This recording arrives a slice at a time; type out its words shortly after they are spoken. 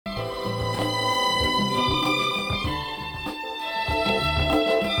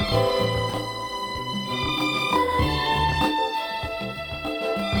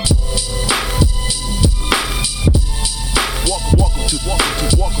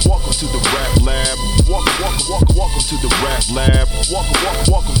to the rap lab.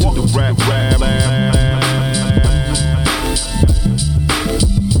 Welcome to the rap lab.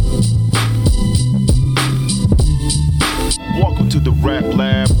 Welcome to the rap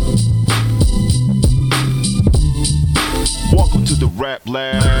lab. Welcome to the rap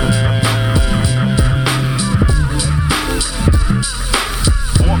lab.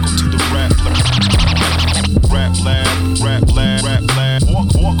 Welcome to the rap lab. Rap lab, rap lab, rap lab.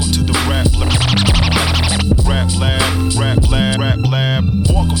 Welcome to the rap lab. Rap lab, rap lab, rap lab.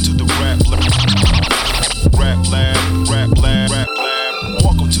 Welcome to the rap lab. Rap lab, rap lab, rap lab.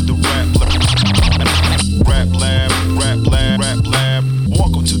 Welcome to the rap lab. Rap lab, rap lab, rap lab.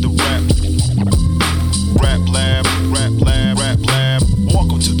 Welcome to the rap. Rap lab, rap lab, rap lab.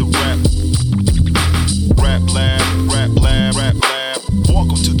 Welcome to the rap. Rap lab, rap lab, rap lab.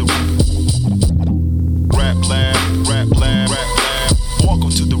 Welcome to the rap lab, rap lab, rap lab.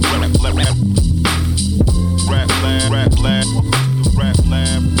 Welcome to the rap lab. Rap lab, rap lab. Rap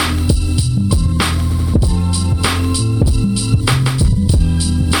lab.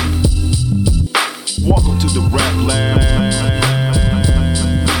 Welcome to the rap lab.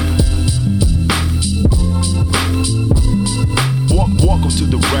 Welcome to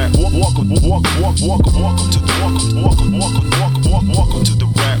the rap. Welcome to the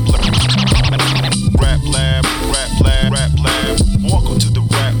rap lab. Rap lab, rap lab, rap lab. Welcome to the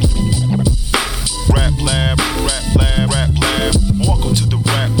rap. Rap lab, rap lab, rap lab. Welcome to the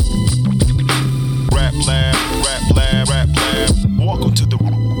rap. Rap lab, rap lab, rap lab. Welcome to the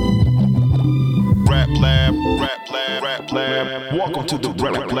rap lab, rap lab, rap lab. Welcome to the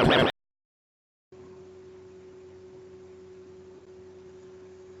rap lab.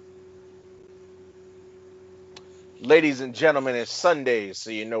 Ladies and gentlemen, it's Sunday,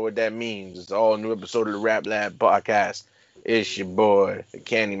 so you know what that means. It's all new episode of the Rap Lab podcast. It's your boy, the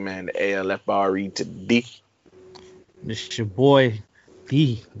Candyman, the ALFRE to D. It's your boy,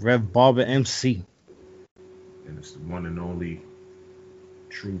 the Rev Barber MC. And it's the one and only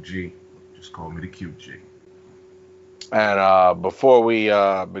True G. Just call me the QG. And before we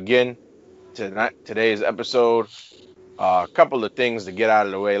begin today's episode, a couple of things to get out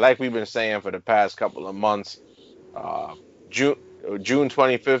of the way. Like we've been saying for the past couple of months, June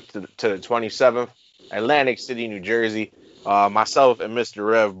 25th to the 27th, Atlantic City, New Jersey. Myself and Mr.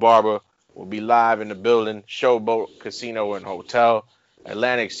 Rev Barber will be live in the building, Showboat Casino and Hotel,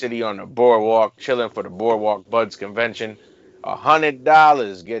 Atlantic City on the Boardwalk, chilling for the Boardwalk Buds Convention.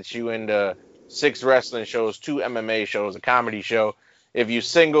 $100 gets you into 6 wrestling shows, 2 MMA shows, a comedy show. If you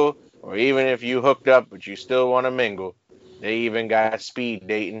single, or even if you hooked up but you still want to mingle, they even got speed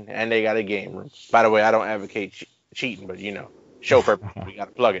dating, and they got a game room. By the way, I don't advocate cheating, but you know, show purpose, we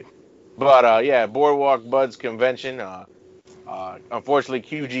gotta plug it. But yeah, Boardwalk Buds Convention. Unfortunately,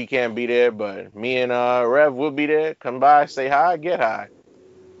 QG can't be there, but me and Rev will be there. Come by, say hi, get high.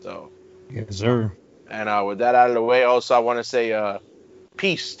 So, Yes, sir. and with that out of the way, also I want to say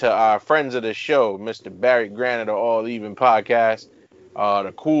peace to our friends of the show, Mr. Barry Grant of the All Even Podcast,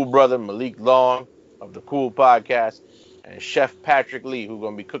 the cool brother Malik Long of the Cool Podcast, and Chef Patrick Lee, who's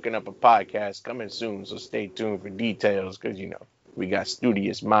going to be cooking up a podcast coming soon, so stay tuned for details, because, you know, we got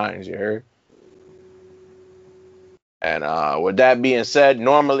studious minds, you heard? And with that being said,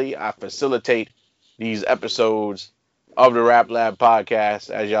 normally I facilitate these episodes of the Rap Lab podcast,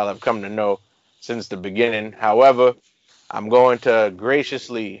 as y'all have come to know since the beginning. However, I'm going to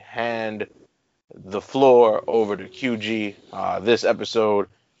graciously hand the floor over to QG. This episode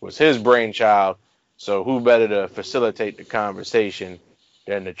was his brainchild, so who better to facilitate the conversation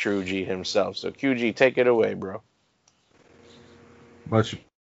than the True G himself? So QG, take it away, bro. Much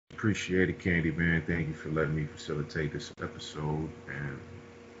appreciated, Candyman. Thank you for letting me facilitate this episode. And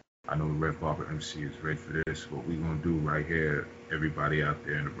I know Rev Barber MC is ready for this. What we're going to do right here, everybody out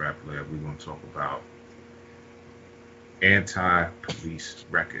there in the Rap Lab, we're going to talk about anti-police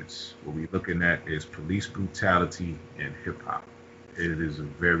records. What we're looking at is police brutality in hip-hop. It is a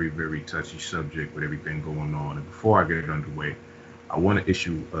very, very touchy subject with everything going on. And before I get underway, I want to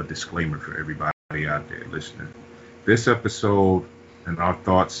issue a disclaimer for everybody out there listening. This episode and our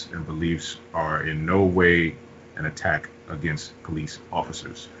thoughts and beliefs are in no way an attack against police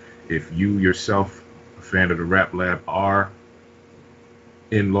officers. If you yourself, a fan of the Rap Lab, are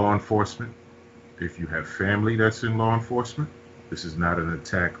in law enforcement, if you have family that's in law enforcement, this is not an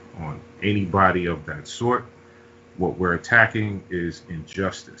attack on anybody of that sort. What we're attacking is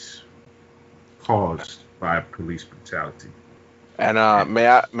injustice caused by police brutality. And may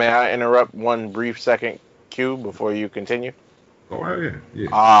I interrupt one brief second, Q, before you continue? Go ahead. Yeah.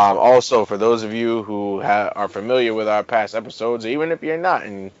 Also, for those of you who are familiar with our past episodes, even if you're not,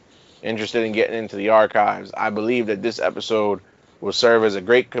 and interested in getting into the archives, I believe that this episode will serve as a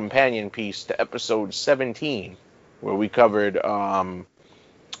great companion piece to episode 17, where we covered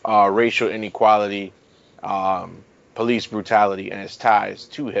racial inequality, police brutality, and its ties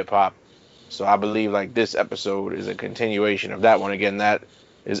to hip hop. So I believe like this episode is a continuation of that one. Again, that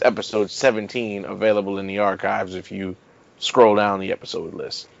is episode 17, available in the archives if you scroll down the episode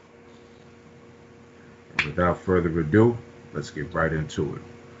list. Without further ado, let's get right into it.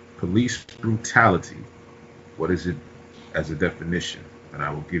 Police brutality. What is it as a definition? And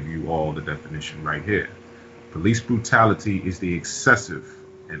I will give you all the definition right here. Police brutality is the excessive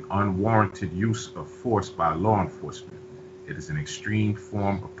and unwarranted use of force by law enforcement. It is an extreme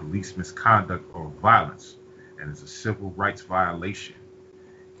form of police misconduct or violence and is a civil rights violation.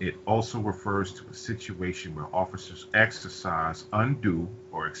 It also refers to a situation where officers exercise undue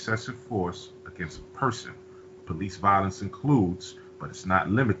or excessive force against a person. Police violence includes, but it's not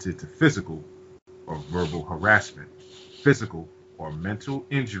limited to, physical or verbal harassment, physical or mental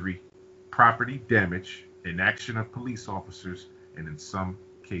injury, property damage, inaction of police officers, and in some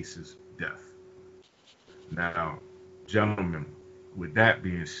cases, death. Now, gentlemen, with that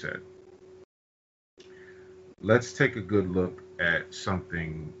being said, let's take a good look at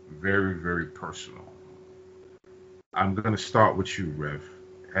something very, very personal. I'm going to start with you, Rev.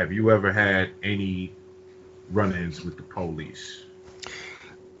 Have you ever had any run-ins with the police?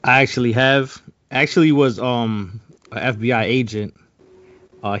 I actually have. Actually was an FBI agent.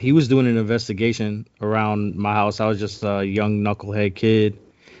 He was doing an investigation around my house. I was just a young knucklehead kid,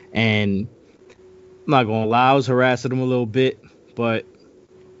 and I'm not gonna lie, I was harassing him a little bit, but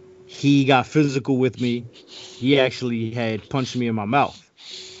he got physical with me. He actually had punched me in my mouth.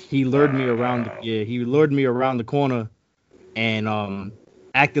 He lured me around. He lured me around the corner, and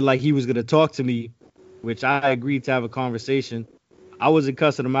acted like he was gonna talk to me, which I agreed to have a conversation. I wasn't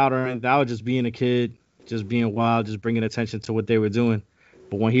cussing him out or anything. I was just being a kid, just being wild, just bringing attention to what they were doing.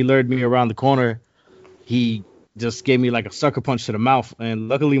 But when he lured me around the corner, he just gave me like a sucker punch to the mouth. And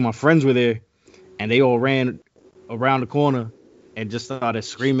luckily my friends were there, and they all ran around the corner and just started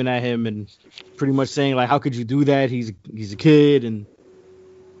screaming at him and pretty much saying like, how could you do that? He's a kid and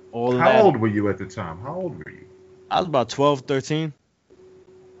all of that. How old were you at the time? How old were you? I was about 12, 13.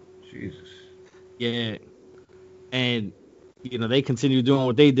 Jesus. Yeah. And, they continued doing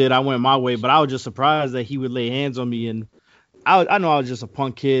what they did. I went my way, but I was just surprised that he would lay hands on me. And I know I was just a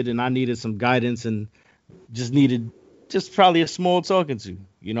punk kid and I needed some guidance and just needed probably a small talking to.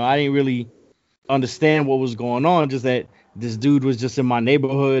 I didn't really understand what was going on, just that this dude was just in my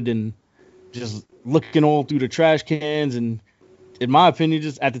neighborhood and just looking all through the trash cans and, in my opinion,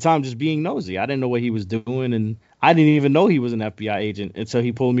 just at the time, just being nosy. I didn't know what he was doing, and I didn't even know he was an FBI agent until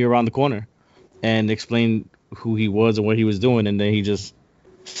he pulled me around the corner and explained who he was and what he was doing, and then he just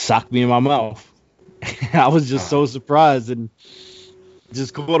socked me in my mouth. I was just so surprised and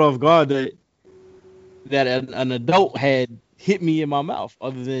just caught off guard that an adult had hit me in my mouth,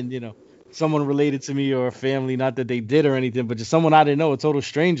 other than, someone related to me or a family, not that they did or anything, but just someone I didn't know, a total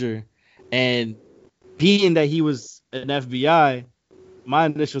stranger. And being that he was an FBI, my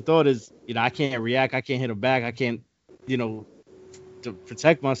initial thought is, I can't react, I can't hit him back, I can't, to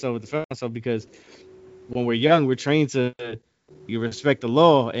protect myself, defend myself, because when we're young, we're trained to respect the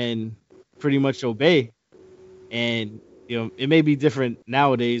law and pretty much obey. And, it may be different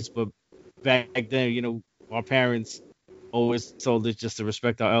nowadays, but back then, our parents always told us just to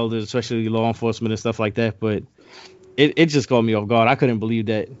respect our elders, especially law enforcement and stuff like that. But it just caught me off guard. I couldn't believe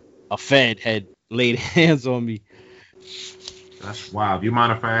that a Fed had laid hands on me. That's wild. You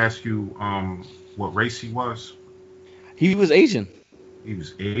mind if I ask you what race he was? He was Asian. He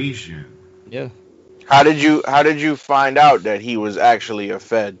was Asian. Yeah. How did you find out that he was actually a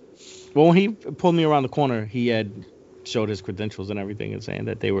Fed? Well, when he pulled me around the corner, he had showed his credentials and everything and saying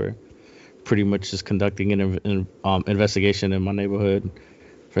that they were pretty much just conducting an investigation in my neighborhood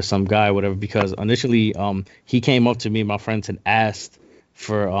for some guy, whatever, because initially he came up to me, my friends had asked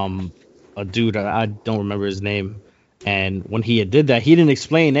for a dude, I don't remember his name, and when he did that, he didn't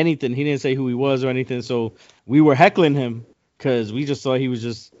explain anything, he didn't say who he was or anything, so we were heckling him because we just thought he was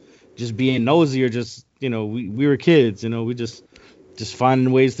just being nosy, or just, we were kids, we just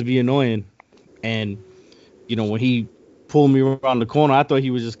finding ways to be annoying. And when he pulled me around the corner, I thought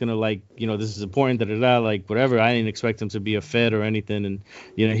he was just gonna this is important, like whatever. I didn't expect him to be a Fed or anything, and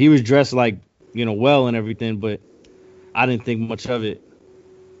he was dressed like well and everything, but I didn't think much of it.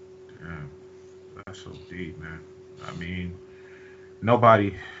 Damn, that's so deep, man. I mean,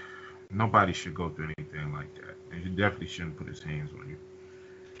 nobody should go through anything like that, and he definitely shouldn't put his hands on you.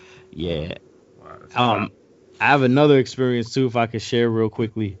 Yeah. Wow, I have another experience too, if I could share real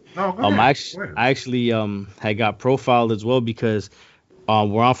quickly. No, go I ahead. actually had got profiled as well because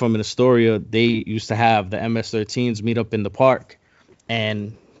where I'm from in Astoria, they used to have the MS-13s meet up in the park,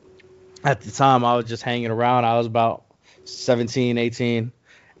 and at the time I was just hanging around. I was about 17, 18,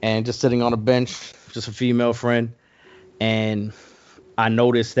 and just sitting on a bench, just a female friend, and I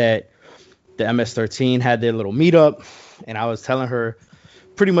noticed that the MS-13 had their little meetup, and I was telling her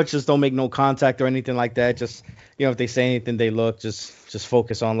pretty much just don't make no contact or anything like that. Just, if they say anything, they look. Just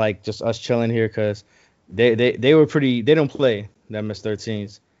focus on like just us chilling here, because they were pretty. They don't play the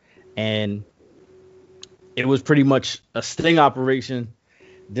MS-13s, and it was pretty much a sting operation.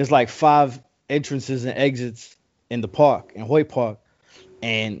 There's like 5 entrances and exits in the park, in Hoyt Park,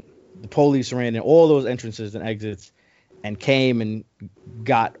 and the police ran in all those entrances and exits and came and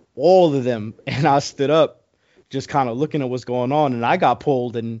got all of them. And I stood up just kind of looking at what's going on, and I got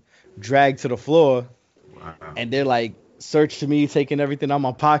pulled and dragged to the floor. Wow. And they're like searching me, taking everything out of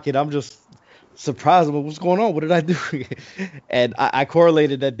my pocket. I'm just surprised. What's going on? What did I do? And I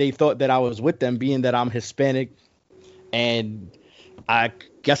correlated that they thought that I was with them, being that I'm Hispanic, and I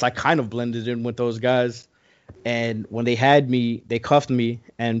guess I kind of blended in with those guys. And when they had me, they cuffed me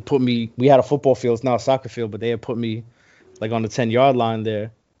and put me. We had a football field, it's now a soccer field, but they had put me like on the 10-yard line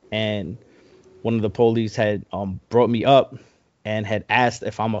there, and one of the police had brought me up and had asked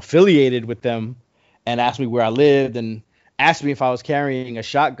if I'm affiliated with them, and asked me where I lived, and asked me if I was carrying a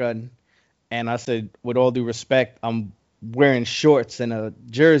shotgun. And I said, with all due respect, I'm wearing shorts and a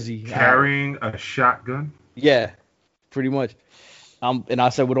jersey. Carrying a shotgun? Yeah, pretty much. And I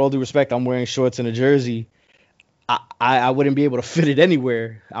said, with all due respect, I'm wearing shorts and a jersey. I wouldn't be able to fit it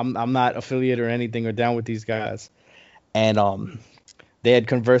anywhere. I'm not affiliated or anything or down with these guys. And they had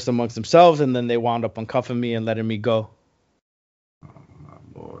conversed amongst themselves, and then they wound up uncuffing me and letting me go. Oh my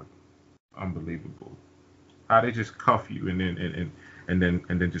Lord, unbelievable! How they just cuff you and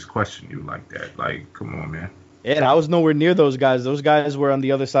then just question you like that? Like, come on, man. Yeah, and I was nowhere near those guys. Those guys were on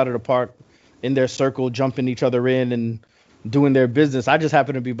the other side of the park, in their circle, jumping each other in and doing their business. I just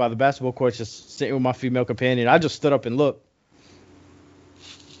happened to be by the basketball court, just sitting with my female companion. I just stood up and looked.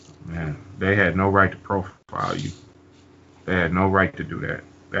 Man, they had no right to profile you. They had no right to do that.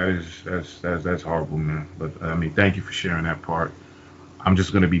 That's horrible, man. But I mean, thank you for sharing that part. I'm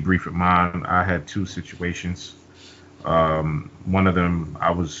just gonna be brief with mine. I had 2 situations. One of them, I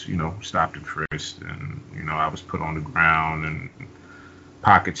was, stopped and frisked, and I was put on the ground and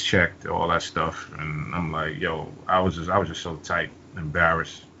pockets checked, all that stuff. And I'm like, yo, I was just so tight,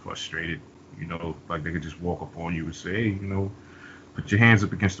 embarrassed, frustrated. Like they could just walk up on you and say, hey, put your hands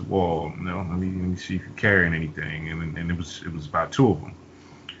up against the wall. Let me see if you're carrying anything. And it was about 2 of them.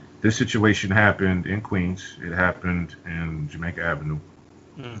 This situation happened in Queens. It happened in Jamaica Avenue.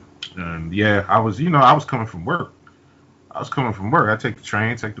 And yeah, I was coming from work. I take the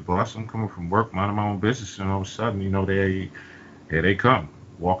train, take the bus. I'm coming from work, minding my own business, and all of a sudden, here they come,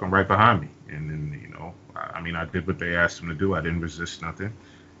 walking right behind me. And then, I did what they asked them to do. I didn't resist nothing.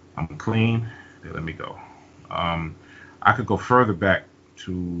 I'm clean. They let me go. I could go further back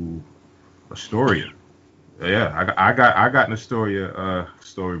to Astoria. Yeah, I got an Astoria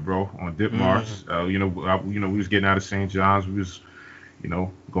story, bro, on Dip Mars. We was getting out of St. John's. We was,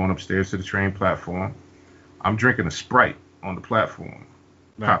 going upstairs to the train platform. I'm drinking a Sprite on the platform.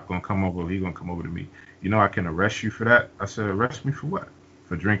 Right. Cop gonna come over. He gonna come over to me. I can arrest you for that. I said, arrest me for what?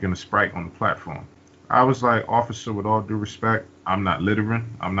 For drinking a Sprite on the platform. I was like, officer, with all due respect, I'm not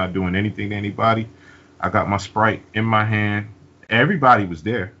littering. I'm not doing anything to anybody. I got my Sprite in my hand. Everybody was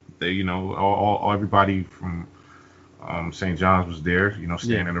there. They, all everybody from St. John's was there,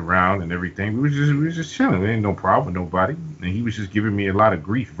 standing around and everything. We was just chilling. There ain't no problem with nobody. And he was just giving me a lot of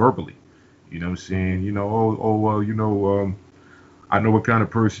grief verbally. Saying, I know what kind of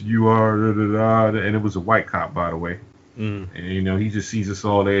person you are, and it was a white cop, by the way. And, he just sees us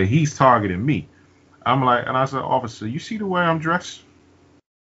all there. He's targeting me. I'm like, and I said, officer, you see the way I'm dressed?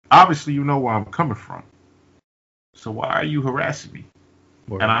 Obviously, you know where I'm coming from. So why are you harassing me?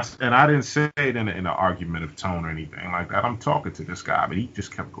 Word. And I didn't say it in an argumentative tone or anything like that. I'm talking to this guy, but he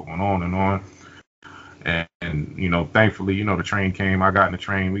just kept going on and on. And thankfully, the train came. I got in the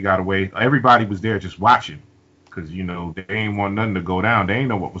train. We got away. Everybody was there just watching, because they ain't want nothing to go down. They ain't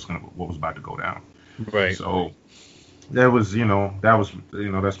know what was about to go down. Right. So that was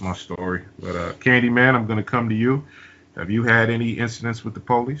that's my story. But Candyman, I'm gonna come to you. Have you had any incidents with the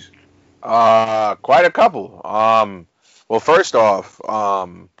police? Quite a couple. Well, first off,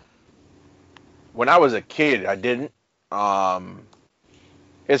 when I was a kid, I didn't.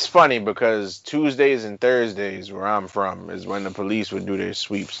 It's funny because Tuesdays and Thursdays, where I'm from, is when the police would do their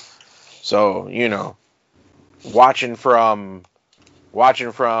sweeps. So, watching from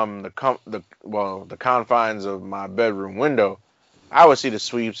the confines of my bedroom window, I would see the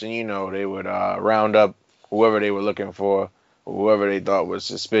sweeps, and they would round up whoever they were looking for, or whoever they thought was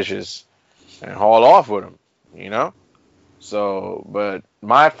suspicious, and haul off with them. You know. So, but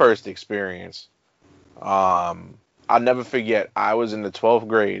my first experience, I'll never forget. I was in the 12th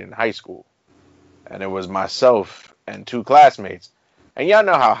grade in high school, and it was myself and two classmates. And y'all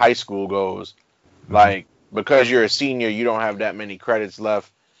know how high school goes. Like, because you're a senior, you don't have that many credits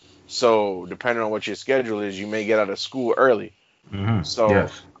left. So, depending on what your schedule is, you may get out of school early. So,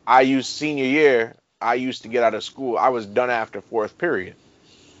 Yes. senior year, I used to get out of school. I was done after fourth period.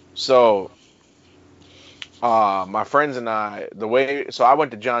 So, my friends and I, so I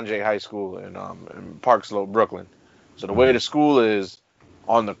went to John Jay High School in Park Slope, Brooklyn. So the way the school is,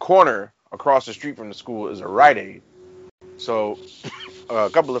 on the corner across the street from the school is a Rite Aid. So a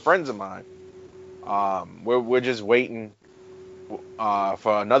couple of friends of mine, we're just waiting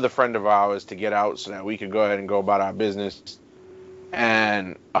for another friend of ours to get out so that we could go ahead and go about our business.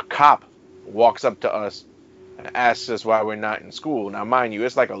 And a cop walks up to us and asks us why we're not in school. Now, mind you,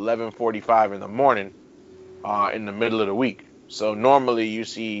 it's like 11:45 in the morning. In the middle of the week. So normally you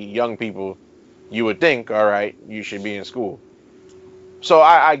see young people, you would think, all right, you should be in school. So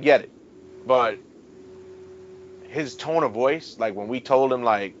I get it. But his tone of voice, like when we told him,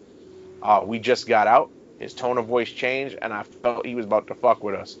 like, we just got out, his tone of voice changed, and I felt he was about to fuck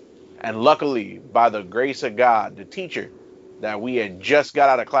with us. And luckily, by the grace of God, the teacher that we had just got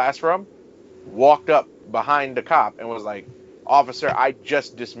out of class from walked up behind the cop and was like, "Officer, I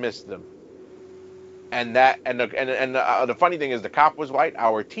just dismissed them." And the funny thing is, the cop was white.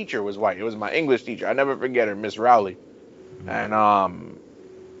 Our teacher was white. It was my English teacher. I never forget her, Miss Rowley. And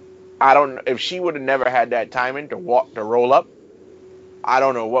I don't, if she would have never had that timing to roll up, I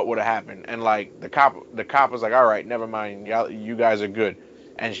don't know what would have happened. And like the cop was like, "All right, never mind. You guys are good."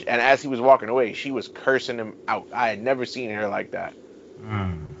 And as he was walking away, she was cursing him out. I had never seen her like that.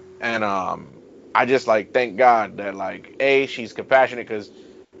 And I just like thank God that like she's compassionate, because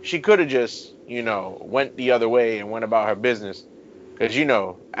she could have just went the other way and went about her business, because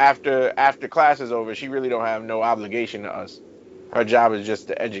after class is over, she really don't have no obligation to us. Her job is just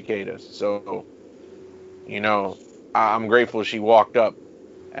to educate us. So I'm grateful she walked up.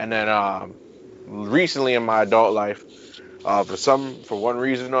 And then recently in my adult life, for one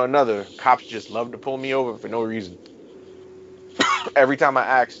reason or another, cops just love to pull me over for no reason. Every time I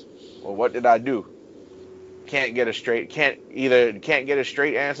ask, well, what did I do? Can't get a straight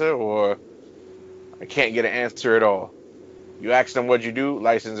answer, or I can't get an answer at all. You ask them what you do,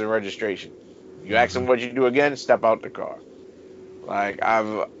 license and registration. You ask them what you do again, step out the car. Like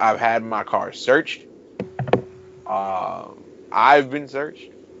I've had my car searched. I've been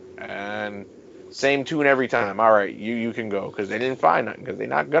searched, and same tune every time. All right, you can go, because they didn't find nothing, because they're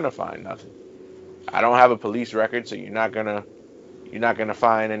not gonna find nothing. I don't have a police record, so you're not gonna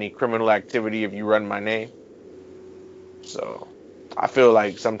find any criminal activity if you run my name. So I feel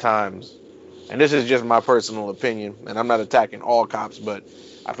like sometimes, and this is just my personal opinion, and I'm not attacking all cops, but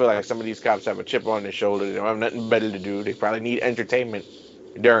I feel like some of these cops have a chip on their shoulder. They don't have nothing better to do. They probably need entertainment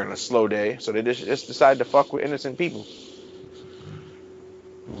during a slow day, so they just decide to fuck with innocent people.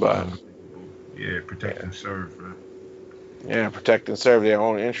 But protect and serve. Right? Yeah, protect and serve their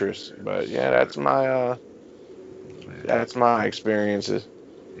own interests. But yeah, that's my experiences.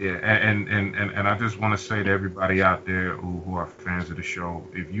 Yeah, and I just want to say to everybody out there who are fans of the show,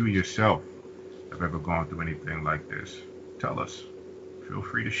 if you yourself have ever gone through anything like this, tell us. Feel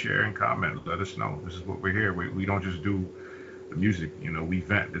free to share and comment. Let us know. This is what we're here. We don't just do the music. We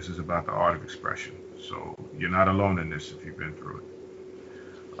vent. This is about the art of expression. So you're not alone in this if you've been through it.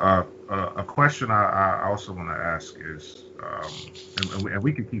 A question I also want to ask is, and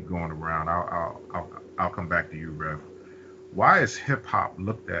we can keep going around. I'll come back to you, Rev. Why is hip hop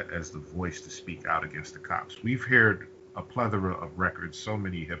looked at as the voice to speak out against the cops? We've heard a plethora of records, so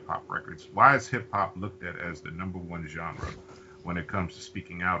many hip hop records. Why is hip hop looked at as the #1 genre when it comes to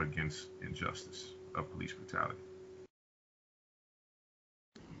speaking out against injustice of police brutality?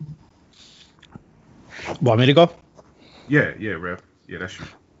 Want me to go? Yeah, Rev. Yeah, that's you.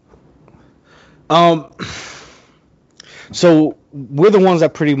 So we're the ones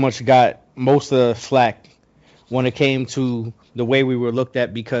that pretty much got most of the flack when it came to the way we were looked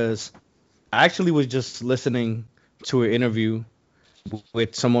at, because I actually was just listening to an interview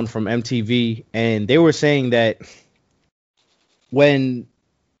with someone from MTV, and they were saying that when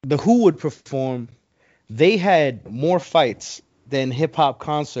the Who would perform, they had more fights than hip hop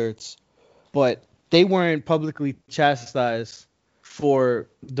concerts, but they weren't publicly chastised for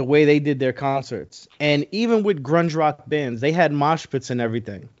the way they did their concerts. And even with grunge rock bands, they had mosh pits and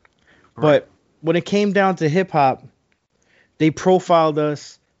everything. Right. But when it came down to hip hop, they profiled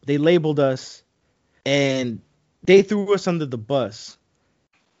us, they labeled us, and they threw us under the bus.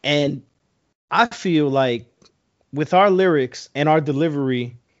 And I feel like with our lyrics and our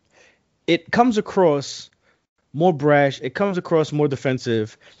delivery, it comes across more brash, it comes across more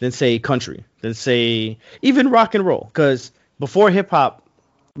defensive than say country, than say even rock and roll. Because before hip hop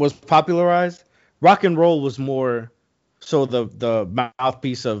was popularized, rock and roll was more so the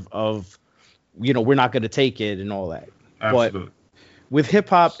mouthpiece of we're not gonna take it and all that. Absolutely. But with hip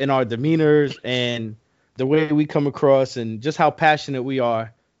hop and our demeanors and the way we come across and just how passionate we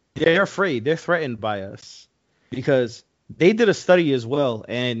are, they're afraid, they're threatened by us because they did a study as well.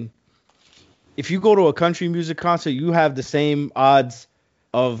 And if you go to a country music concert, you have the same odds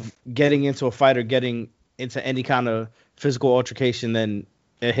of getting into a fight or getting into any kind of physical altercation than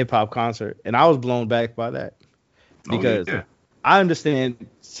a hip hop concert. And I was blown back by that because I understand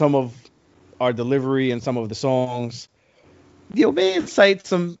some of our delivery and some of the songs, may incite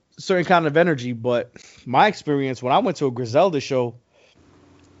some certain kind of energy. But my experience when I went to a Griselda show,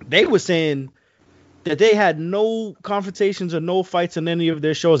 they were saying that they had no confrontations or no fights in any of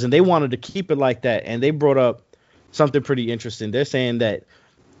their shows, and they wanted to keep it like that. And they brought up something pretty interesting. They're saying that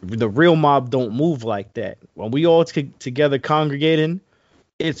the real mob don't move like that. When we all together congregating,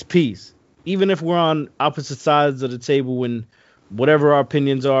 it's peace. Even if we're on opposite sides of the table and whatever our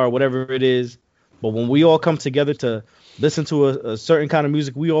opinions are, whatever it is, but when we all come together to listen to a certain kind of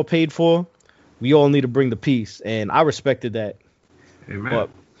music we all paid for, we all need to bring the peace. And I respected that. Amen.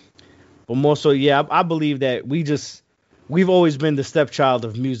 But more so, I believe that we've always been the stepchild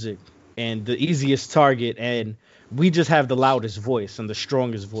of music and the easiest target, and we just have the loudest voice and the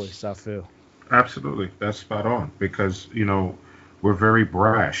strongest voice, I feel. Absolutely. That's spot on because, we're very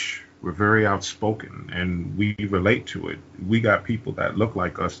brash. We're very outspoken and we relate to it. We got people that look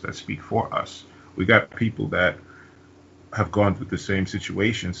like us that speak for us. We got people that have gone through the same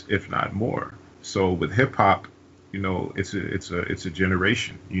situations, if not more. So with hip hop, it's a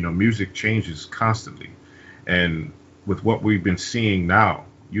generation. Music changes constantly, and with what we've been seeing now,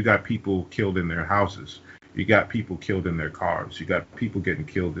 you got people killed in their houses, you got people killed in their cars, you got people getting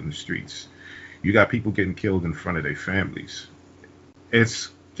killed in the streets, you got people getting killed in front of their families. It's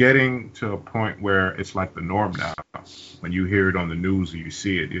getting to a point where it's like the norm now. When you hear it on the news or you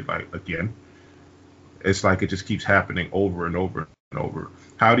see it, you're like, again, it's like it just keeps happening over and over and over.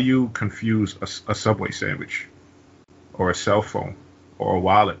 How do you confuse a Subway sandwich or a cell phone or a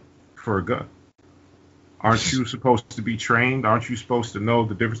wallet for a gun? Aren't you supposed to be trained? Aren't you supposed to know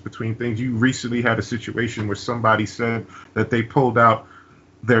the difference between things? You recently had a situation where somebody said that they pulled out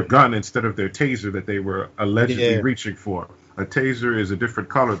their gun instead of their taser that they were allegedly reaching for. A taser is a different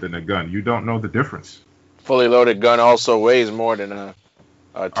color than a gun. You don't know the difference. Fully loaded gun also weighs more than a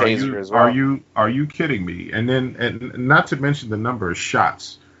taser as well. Are you kidding me? And not to mention the number of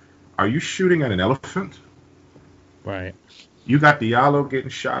shots. Are you shooting at an elephant? Right. You got Diallo getting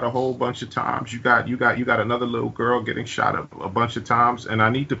shot a whole bunch of times. You got another little girl getting shot a bunch of times. And I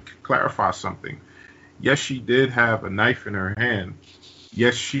need to clarify something. Yes, she did have a knife in her hand.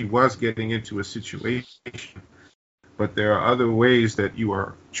 Yes, she was getting into a situation. But there are other ways that you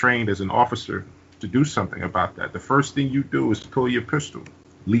are trained as an officer to do something about that. The first thing you do is pull your pistol.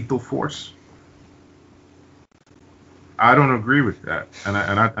 Lethal force. I don't agree with that, and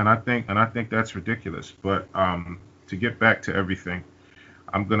I think that's ridiculous. But to get back to everything,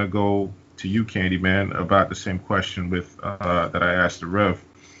 I'm gonna go to you, Candyman, about the same question with that I asked the Rev.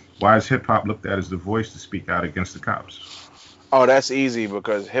 Why is hip hop looked at as the voice to speak out against the cops? Oh, that's easy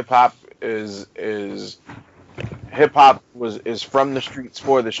because hip hop is from the streets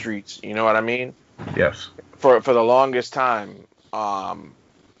for the streets. You know what I mean? Yes. For the longest time,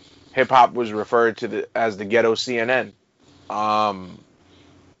 hip hop was referred to as the ghetto CNN.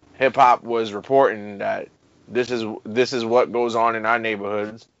 Hip hop was reporting that this is what goes on in our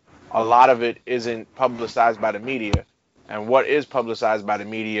neighborhoods. A lot of it isn't publicized by the media, and what is publicized by the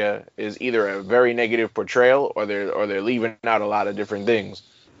media is either a very negative portrayal or they're leaving out a lot of different things.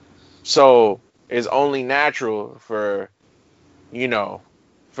 So it's only natural for I know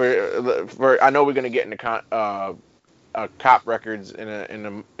we're gonna get into cop records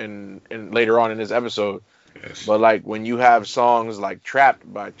in later on in this episode. Yes. But like when you have songs like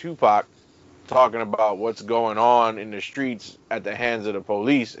Trapped by Tupac talking about what's going on in the streets at the hands of the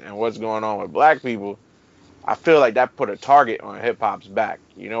police and what's going on with black people, I feel like that put a target on hip hop's back.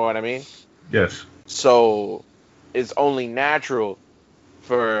 You know what I mean? Yes. So it's only natural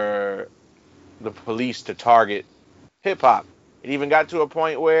for the police to target hip hop. It even got to a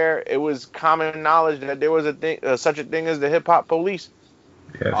point where it was common knowledge that there was such a thing as the hip hop police.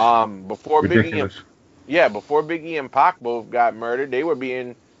 Yes. Before Ridiculous. before Biggie and Pac both got murdered, they were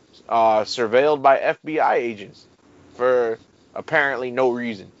being surveilled by FBI agents for apparently no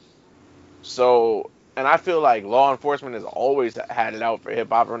reason. So, and I feel like law enforcement has always had it out for hip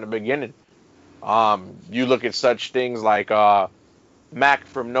hop from the beginning. You look at such things like Mac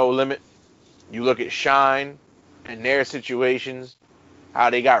from No Limit. You look at Shine and their situations, how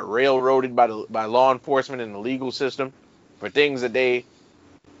they got railroaded by law enforcement and the legal system for things that they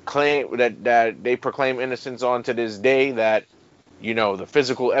claim that they proclaim innocence on to this day, that the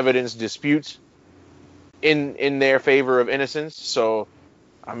physical evidence disputes in their favor of innocence. So,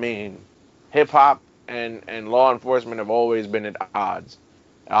 I mean, hip hop and law enforcement have always been at odds.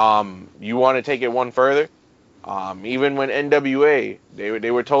 You want to take it one further? Even when NWA,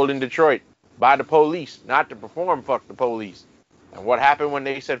 they were told in Detroit by the police not to perform "Fuck the Police." And what happened when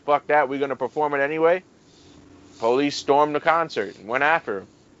they said "Fuck that, we're gonna perform it anyway"? Police stormed the concert and went after him.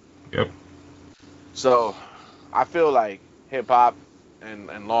 Yep. So I feel like hip hop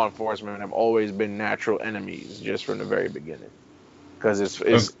and law enforcement have always been natural enemies just from the very beginning, because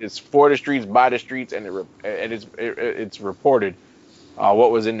it's for the streets, by the streets, and it's reported what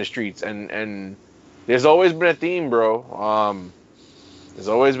was in the streets, and there's always been a theme, bro. There's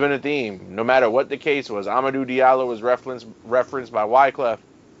always been a theme, no matter what the case was. Amadou Diallo was referenced by Wyclef.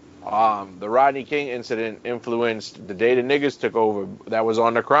 The Rodney King incident influenced The Day the Niggas Took Over. That was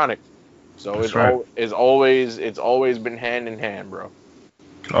on the Chronic. So it's always been hand in hand, bro.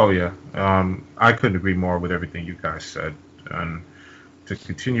 Oh yeah. I couldn't agree more with everything you guys said. And to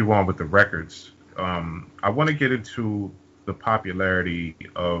continue on with the records, I want to get into the popularity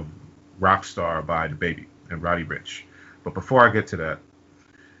of Rockstar by DaBaby and Roddy Ricch. But before I get to that,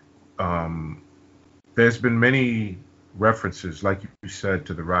 there's been many references, like you said,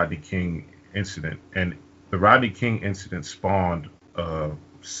 to the Rodney King incident. And the Rodney King incident spawned a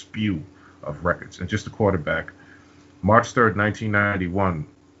spew of records. And just a quarterback, March 3rd, 1991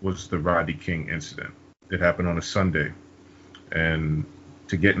 was the Rodney King incident. It happened on a Sunday. And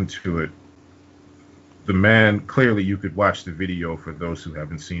to get into it, the man, clearly you could watch the video for those who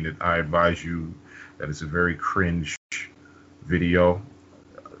haven't seen it. I advise you that it's a very cringe video.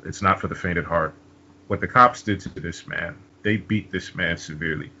 It's not for the faint at heart. What the cops did to this man, they beat this man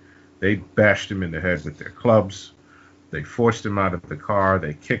severely. They bashed him in the head with their clubs. They forced him out of the car.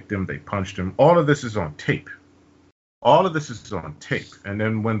 They kicked him. They punched him. All of this is on tape. And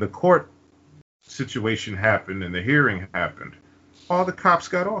then when the court situation happened and the hearing happened, all the cops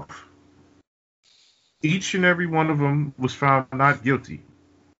got off. Each and every one of them was found not guilty.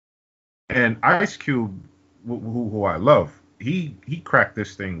 And Ice Cube, who I love, he cracked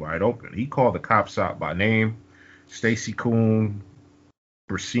this thing wide open. He called the cops out by name: Stacy Coon,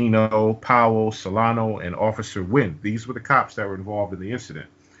 Brasino, Powell, Solano, and Officer Wynn. These were the cops that were involved in the incident.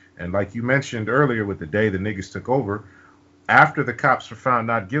 And like you mentioned earlier with The Day the Niggas Took Over, after the cops were found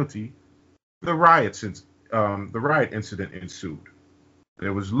not guilty, the riot incident ensued.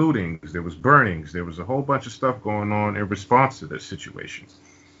 There was lootings, there was burnings, there was a whole bunch of stuff going on in response to this situation.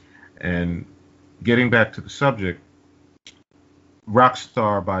 And getting back to the subject,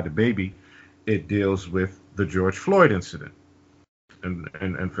 Rockstar by DaBaby, it deals with the George Floyd incident.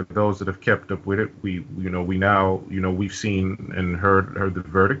 And for those that have kept up with it, we've seen and heard the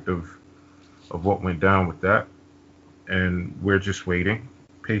verdict of what went down with that, and we're just waiting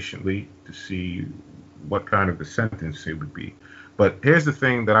patiently to see what kind of a sentence it would be. But here's the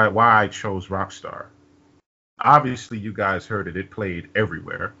thing why I chose Rockstar. Obviously, you guys heard it; it played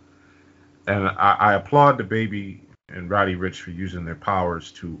everywhere, and I applaud DaBaby and Roddy Ricch for using their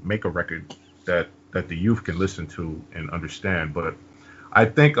powers to make a record that the youth can listen to and understand. But I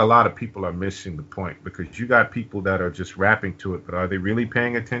think a lot of people are missing the point, because you got people that are just rapping to it, but are they really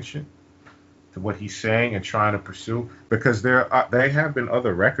paying attention to what he's saying and trying to pursue? Because they have been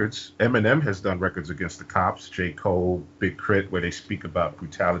other records. Eminem has done records against the cops, J. Cole, Big Crit, where they speak about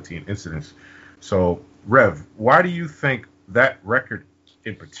brutality and incidents. So, Rev, why do you think that record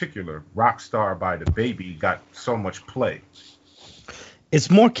in particular, Rockstar by DaBaby, got so much play? It's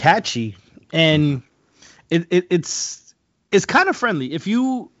more catchy, and it's kind of friendly. If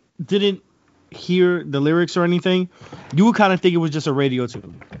you didn't hear the lyrics or anything, you would kind of think it was just a radio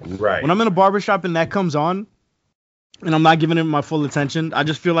tune. Right. When I'm in a barbershop and that comes on, and I'm not giving it my full attention, I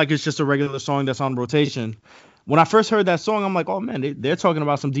just feel like it's just a regular song that's on rotation. When I first heard that song, I'm like, oh man, they're talking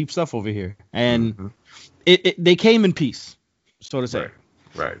about some deep stuff over here. And they came in peace, so to say.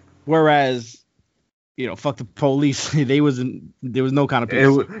 Right. Whereas, fuck the police. There was no kind of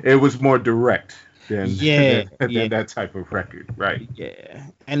peace. It was more direct. than Yeah, than yeah, that type of record, right? yeah.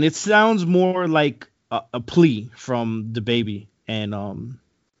 And it sounds more like a plea from the baby. And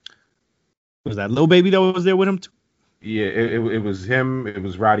was that Lil Baby that was there with him too? Yeah, it was him. It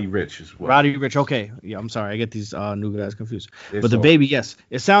was Roddy Rich as well. Roddy Rich. Okay, yeah. I'm sorry, I get these new guys confused. It's But the all baby, yes,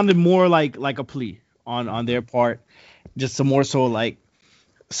 it sounded more like a plea on their part, just to more so like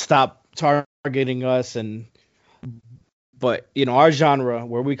stop targeting us. And but our genre,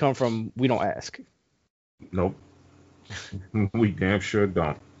 where we come from, we don't ask, nope. We damn sure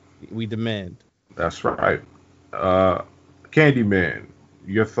don't. we demand. That's right. Candyman,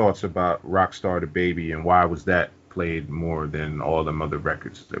 your thoughts about Rockstar the Baby and why was that played more than all them other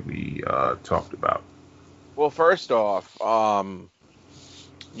records that we talked about? Well, first off,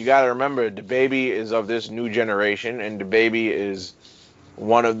 you got to remember the baby is of this new generation, and the baby is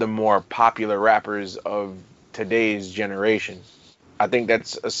one of the more popular rappers of today's generation. I think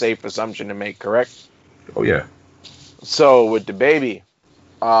that's a safe assumption to make, correct? Oh yeah. So with the baby,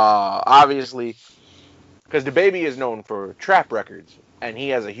 obviously, because the baby is known for trap records, and he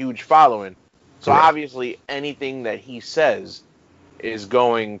has a huge following. So Correct. obviously, anything that he says is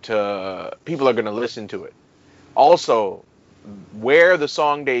people are going to listen to it. Also, where the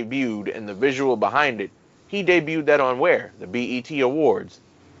song debuted and the visual behind it, he debuted that on where? The BET Awards,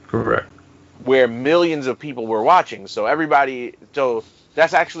 Correct. where millions of people were watching. So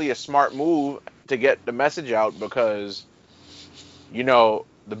that's actually a smart move to get the message out because,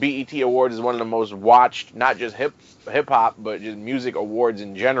 the BET Awards is one of the most watched, not just hip hop, but just music awards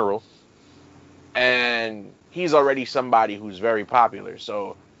in general. And he's already somebody who's very popular.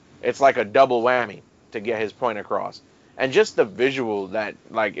 So it's like a double whammy to get his point across. And just the visual that,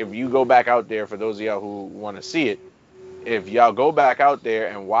 like, if you go back out there, for those of y'all who want to see it, if y'all go back out there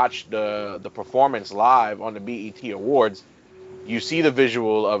and watch the performance live on the BET Awards, you see the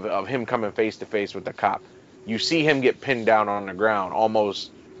visual of him coming face to face with the cop. You see him get pinned down on the ground, almost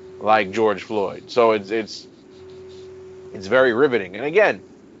like George Floyd. So it's very riveting. And again,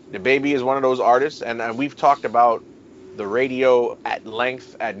 the baby is one of those artists, and we've talked about the radio at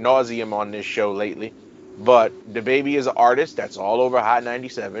length, ad nauseum on this show lately. But the baby is an artist that's all over Hot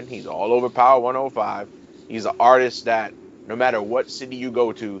 97. He's all over Power 105. He's an artist that no matter what city you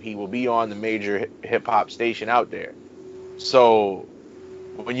go to, he will be on the major hip hop station out there. So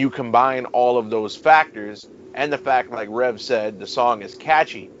when you combine all of those factors and the fact, like Rev said, the song is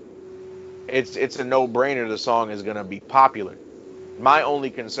catchy, it's a no-brainer the song is going to be popular. My only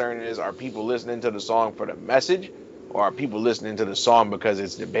concern is, are people listening to the song for the message, or are people listening to the song because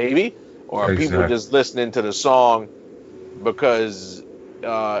it's the baby, or are people just listening to the song because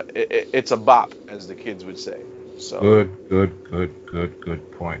it's a bop, as the kids would say? So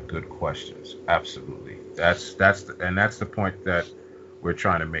good point. Good questions. Absolutely. That's the point that we're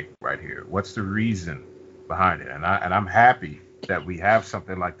trying to make right here. What's the reason behind it? And I'm happy that we have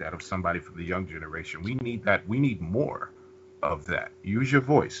something like that of somebody from the young generation. We need that. We need more of that. Use your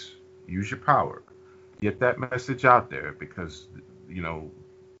voice. Use your power. Get that message out there because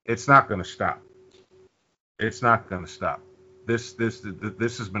it's not going to stop. It's not going to stop. This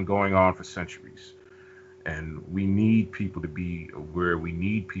has been going on for centuries. And we need people to be aware. We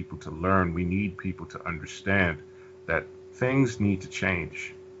need people to learn. We need people to understand that things need to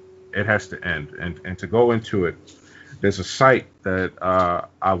change. It has to end. And to go into it, there's a site that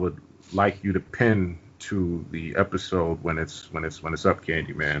I would like you to pin to the episode when it's up,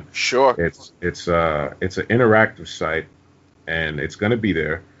 Candyman. Sure. It's an interactive site, and it's going to be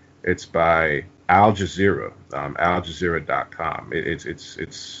there. It's by Al Jazeera, AlJazeera.com.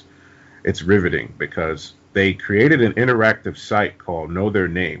 It's riveting because they created an interactive site called Know Their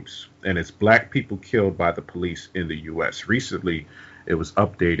Names, and it's Black people killed by the police in the U.S. Recently, it was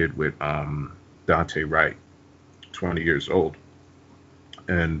updated with Dante Wright, 20 years old.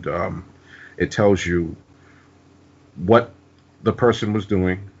 And it tells you what the person was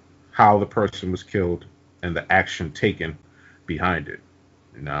doing, how the person was killed, and the action taken behind it.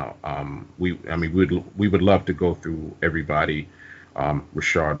 Now, we would love to go through everybody.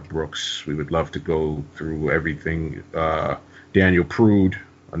 Rashard Brooks. We would love to go through everything. Daniel Prude,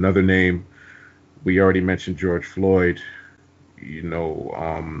 another name. We already mentioned George Floyd.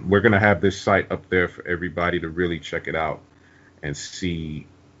 We're going to have this site up there for everybody to really check it out and see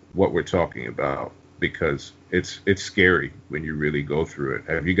what we're talking about, because it's scary when you really go through it.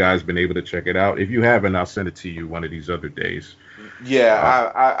 Have you guys been able to check it out? If you haven't, I'll send it to you one of these other days.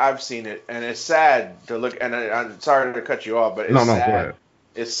 Yeah, I've seen it, and it's sad to look. And I'm sorry to cut you off, but it's sad. Go ahead.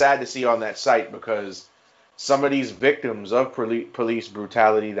 It's sad to see on that site because some of these victims of police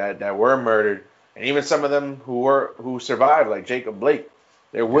brutality that were murdered, and even some of them who survived, like Jacob Blake,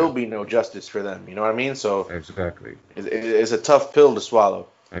 there will be no justice for them. You know what I mean? So Exactly. it's a tough pill to swallow.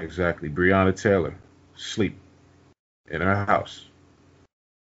 Exactly. Breonna Taylor, sleep in her house.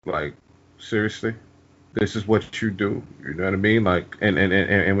 Like, seriously? This is what you do. You know what I mean? Like,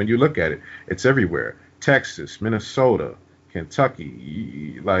 and when you look at it, it's everywhere. Texas, Minnesota,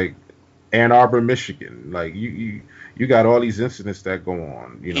 Kentucky, like Ann Arbor, Michigan. Like you got all these incidents that go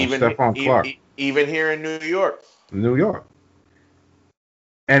on. You know, Stephon Clark, even here in New York. New York.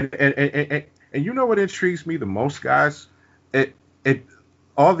 And you know what intrigues me the most, guys? It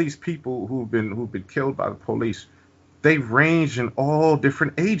all these people who've been killed by the police, they range in all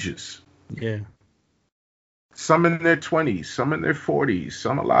different ages. Yeah. Some in their 20s, some in their 40s,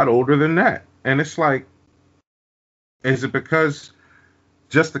 some a lot older than that. And it's like, is it because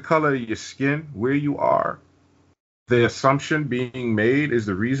just the color of your skin, where you are, the assumption being made is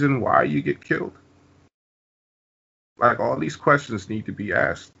the reason why you get killed? Like, all these questions need to be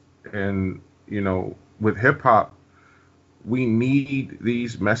asked. And, you know, with hip hop, we need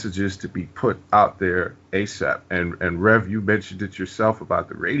these messages to be put out there ASAP. And Rev, you mentioned it yourself about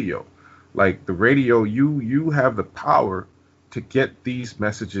the radio. Like, the radio, you have the power to get these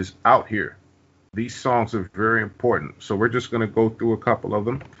messages out here. These songs are very important. So we're just going to go through a couple of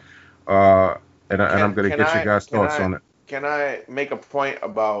them. And I'm going to get you guys' thoughts on it. Can I make a point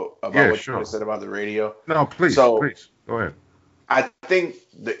about Yeah, what sure. you said about the radio? No, please, please. Go ahead. I think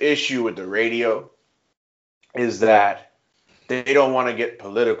the issue with the radio is that they don't want to get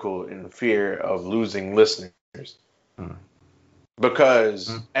political in fear of losing listeners.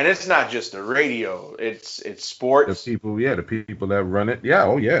 Because, and it's not just the radio, it's sports. The people that run it. Yeah,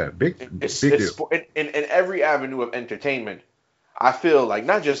 oh yeah, big deal. In every avenue of entertainment, I feel like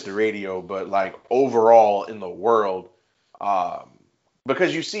not just the radio, but like overall in the world,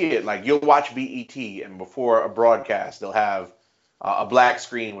 because you see it, like you'll watch BET and before a broadcast, they'll have a black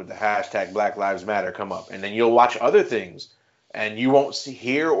screen with the hashtag Black Lives Matter come up. And then you'll watch other things and you won't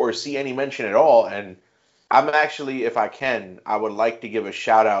hear or see any mention at all. And I'm actually, if I can, I would like to give a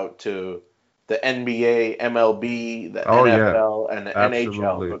shout out to the NBA, MLB, the NFL, and the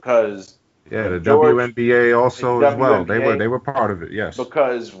NHL because the WNBA also as well. They were part of it. Yes.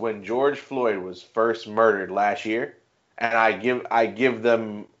 Because when George Floyd was first murdered last year, and I give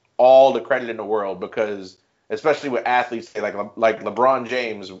them all the credit in the world because especially with athletes like LeBron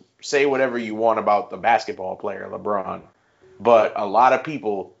James, say whatever you want about the basketball player LeBron, but a lot of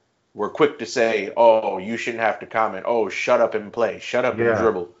people were quick to say, "Oh, you shouldn't have to comment. Oh, shut up and play. Shut up and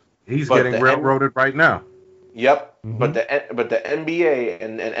dribble." He's getting railroaded right now. Yep. Mm-hmm. But the NBA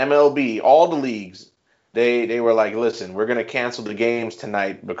and MLB, all the leagues, they were like, "Listen, we're gonna cancel the games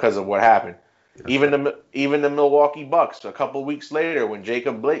tonight because of what happened." Even the Milwaukee Bucks a couple weeks later when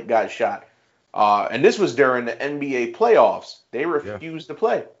Jacob Blake got shot, and this was during the NBA playoffs, they refused to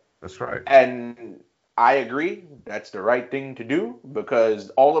play. That's right. And I agree. That's the right thing to do because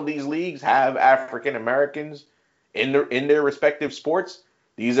all of these leagues have African Americans in their respective sports.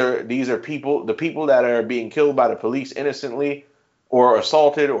 These are people that are being killed by the police innocently or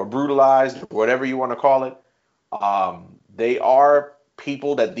assaulted or brutalized or whatever you want to call it. They are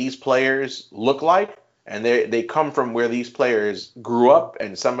people that these players look like, and they come from where these players grew up,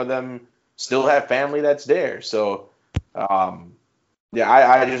 and some of them still have family that's there. So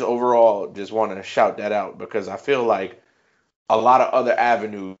I just overall just want to shout that out because I feel like a lot of other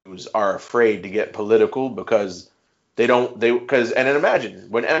avenues are afraid to get political because and then imagine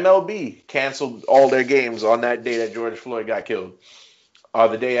when MLB canceled all their games on that day that George Floyd got killed,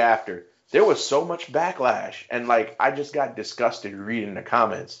 the day after, there was so much backlash, and like I just got disgusted reading the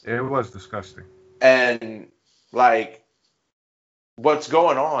comments. It was disgusting. And like what's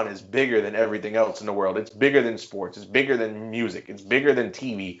going on is bigger than everything else in the world. It's bigger than sports. It's bigger than music. It's bigger than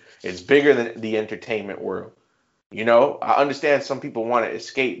TV. It's bigger than the entertainment world. You know, I understand some people want to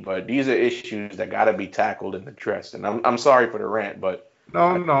escape, but these are issues that got to be tackled and addressed. And I'm sorry for the rant, but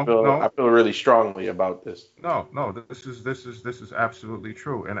I feel really strongly about this. No, this is absolutely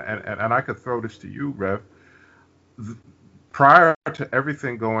true. And I could throw this to you, Rev. Prior to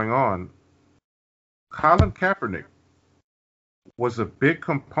everything going on, Colin Kaepernick was a big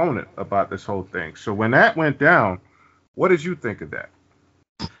component about this whole thing. So when that went down, what did you think of that?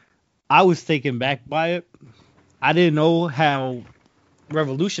 I was taken back by it. I didn't know how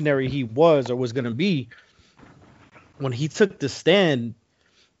revolutionary he was or was going to be. When he took the stand,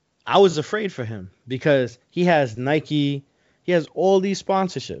 I was afraid for him because he has Nike, he has all these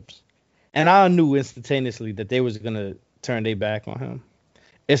sponsorships. And I knew instantaneously that they was going to turn their back on him.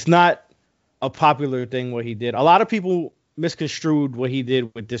 It's not a popular thing what he did. A lot of people misconstrued what he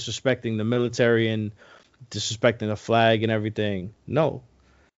did with disrespecting the military and disrespecting the flag and everything. No,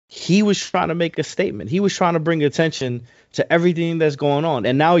 he was trying to make a statement. He was trying to bring attention to everything that's going on.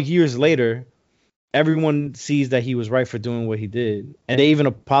 And now years later, everyone sees that he was right for doing what he did. And they even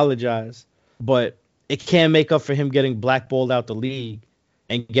apologize. But it can't make up for him getting blackballed out the league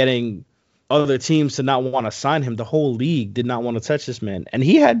and getting other teams to not want to sign him. The whole league did not want to touch this man. And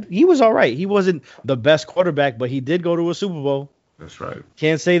he was all right. He wasn't the best quarterback, but he did go to a Super Bowl. That's right.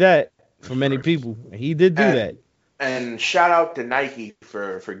 Can't say that for many people. He did do that. And shout out to Nike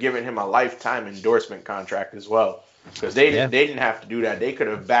for giving him a lifetime endorsement contract as well. Because they didn't have to do that. They could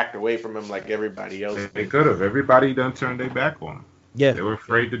have backed away from him like everybody else. They could have. Everybody done turned their back on him. Yeah. They were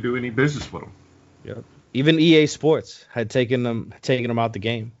afraid to do any business with him. Yep. Even EA Sports had taken him out the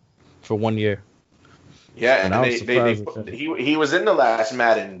game for 1 year. Yeah, and he was in the last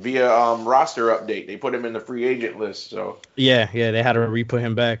Madden via roster update. They put him in the free agent list. So yeah, they had to re-put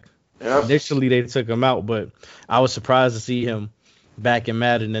him back. Yep. Initially, they took him out, but I was surprised to see him back in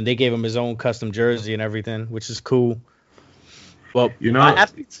Madden, and they gave him his own custom jersey and everything, which is cool. Well,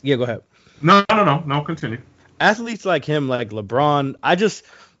 athletes. Yeah, go ahead. No, continue. Athletes like him, like LeBron,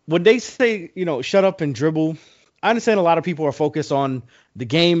 when they say, shut up and dribble, I understand a lot of people are focused on the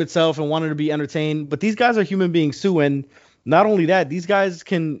game itself and wanting to be entertained, but these guys are human beings too, and not only that, these guys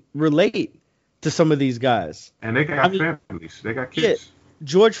can relate to some of these guys. And they got families. They got kids. Yeah,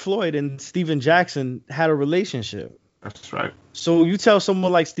 George Floyd and Steven Jackson had a relationship. That's right. So you tell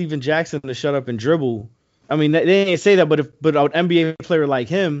someone like Steven Jackson to shut up and dribble. I mean, they didn't say that, but an NBA player like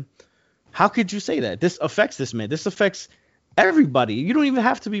him, how could you say that? This affects this man. This affects everybody. You don't even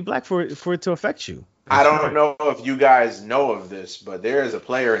have to be black for it to affect you. I don't know if you guys know of this, but there is a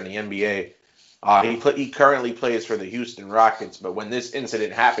player in the NBA. He currently plays for the Houston Rockets, but when this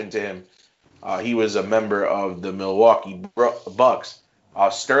incident happened to him, he was a member of the Milwaukee Bucks.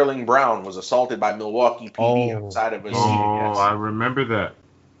 Sterling Brown was assaulted by Milwaukee PD outside of a CVS. I remember that.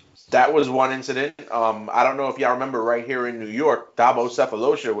 That was one incident. I don't know if y'all remember right here in New York, Thabo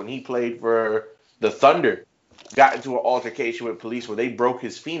Sefolosha, when he played for the Thunder, got into an altercation with police where they broke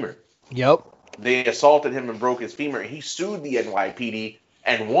his femur. Yep. They assaulted him and broke his femur. He sued the NYPD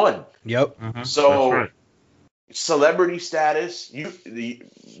and won. Yep. Mm-hmm. So, right. Celebrity status,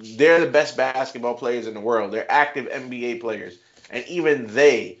 they're the best basketball players in the world. They're active NBA players. And even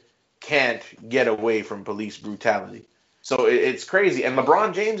they can't get away from police brutality. So it's crazy. And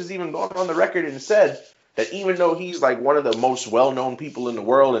LeBron James has even gone on the record and said that even though he's like one of the most well-known people in the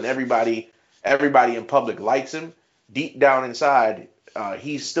world and everybody in public likes him, deep down inside,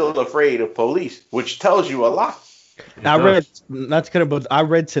 he's still afraid of police, which tells you a lot. I read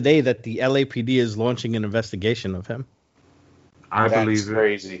today that the LAPD is launching an investigation of him. That's believe it.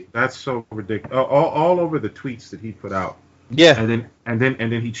 Crazy. That's so ridiculous. All over the tweets that he put out. Yeah. And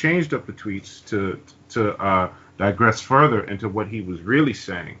then he changed up the tweets to digress further into what he was really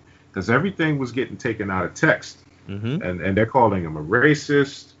saying, because everything was getting taken out of text. Mm-hmm. And they're calling him a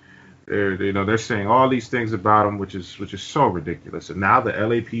racist. They're saying all these things about him, which is so ridiculous. And now the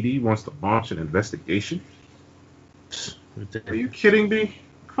LAPD wants to launch an investigation. Are you kidding me?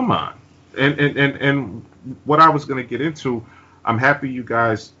 Come on. And what I was going to get into, I'm happy you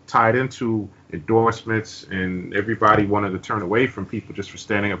guys tied into endorsements and everybody wanted to turn away from people just for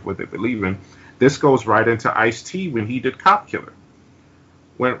standing up for what they believe in. This goes right into Ice-T when he did Cop Killer.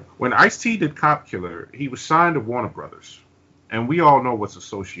 When Ice-T did Cop Killer, he was signed to Warner Brothers. And we all know what's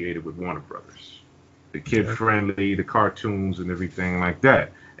associated with Warner Brothers. The kid-friendly, the cartoons and everything like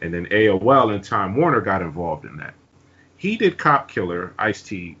that. And then AOL and Time Warner got involved in that. He did Cop Killer,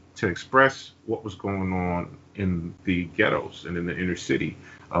 Ice-T, to express what was going on in the ghettos and in the inner city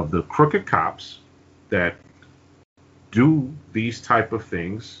of the crooked cops that do these type of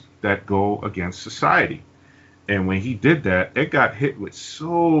things that go against society. And when he did that, it got hit with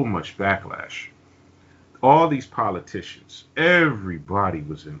so much backlash. All these politicians, everybody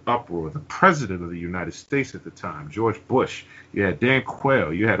was in uproar. The president of the United States at the time, George Bush, you had Dan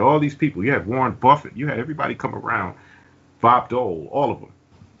Quayle, you had all these people, you had Warren Buffett, you had everybody come around, Bob Dole, all of them.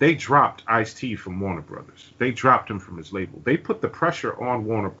 They dropped Ice-T from Warner Brothers. They dropped him from his label. They put the pressure on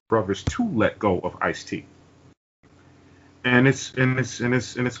Warner Brothers to let go of Ice-T. And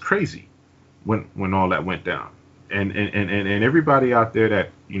it's crazy when all that went down. And everybody out there that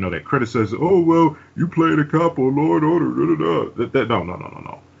that criticizes, oh well, you played a cop on Law and Order,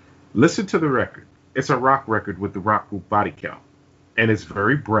 no. Listen to the record. It's a rock record with the rock group Body Count, and it's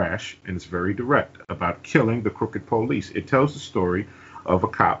very brash and it's very direct about killing the crooked police. It tells the story of a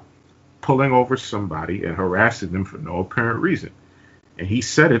cop pulling over somebody and harassing them for no apparent reason, and he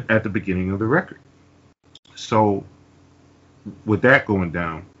said it at the beginning of the record. So with that going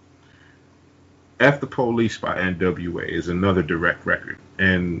down, F the Police by NWA is another direct record.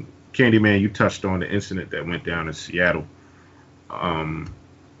 And Candyman, you touched on the incident that went down in Seattle.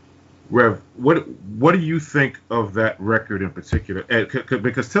 Rev, what do you think of that record in particular?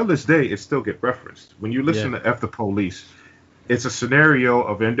 Because till this day, it still gets referenced. When you listen to F the Police, it's a scenario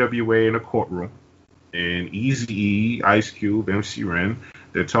of NWA in a courtroom, and Eazy-E, Ice Cube, MC Ren,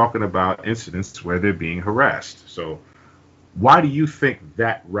 they're talking about incidents where they're being harassed. So why do you think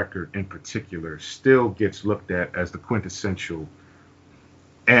that record in particular still gets looked at as the quintessential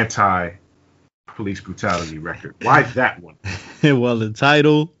anti-police brutality record? Why that one? Well, the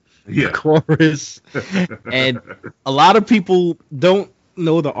title, the chorus, and a lot of people don't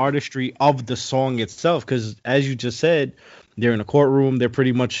know the artistry of the song itself because, as you just said, they're in a courtroom. They're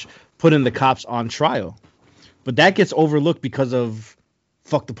pretty much putting the cops on trial. But that gets overlooked because of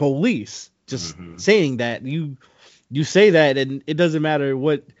fuck the police. Just saying that. You say that, and it doesn't matter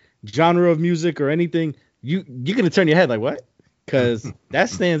what genre of music or anything. You're going to turn your head like, what? Because that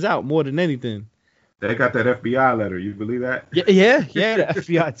stands out more than anything. They got that FBI letter. You believe that? Yeah. The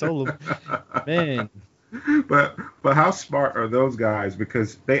FBI told them, man. But how smart are those guys?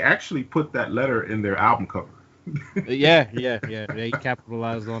 Because they actually put that letter in their album cover. Yeah. They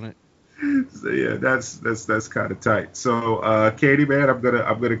capitalized on it. So yeah, that's kind of tight. So Katie, man, I'm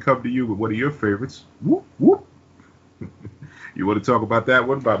gonna come to you with one of your favorites. Whoop whoop. You want to talk about that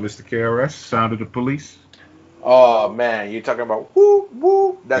one, about Mr. KRS, Sound of the Police? Oh man, you're talking about whoop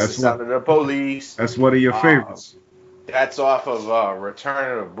whoop. That's the Sound of the Police. That's one of your favorites. That's off of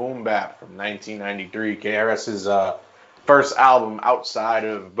Return of the Boom Bap from 1993. KRS's first album outside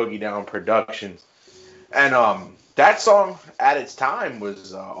of Boogie Down Productions. And that song at its time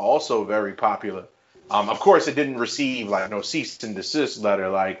was also very popular. Of course, it didn't receive like no cease and desist letter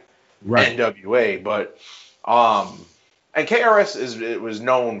like NWA, but and KRS was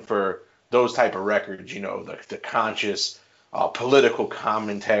known for those type of records, you know, the conscious political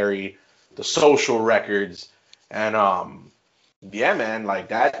commentary, the social records, and yeah, man, like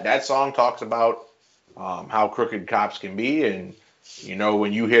that song talks about how crooked cops can be, and you know,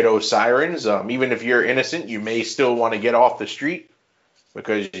 when you hear those sirens, even if you're innocent, you may still want to get off the street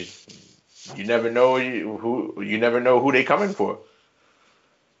because you never know who they coming for.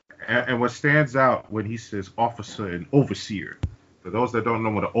 And what stands out when he says officer and overseer, for those that don't know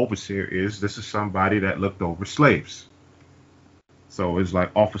what an overseer is, this is somebody that looked over slaves. So it's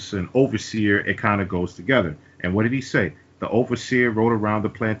like officer and overseer, it kind of goes together. And what did he say? The overseer rode around the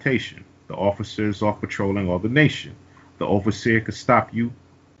plantation. The officer is off patrolling all the nation. The overseer could stop you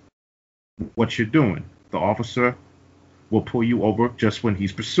what you're doing. The officer will pull you over just when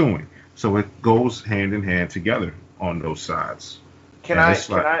he's pursuing. So it goes hand in hand together on those sides. Can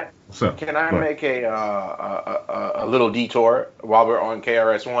I make a little detour while we're on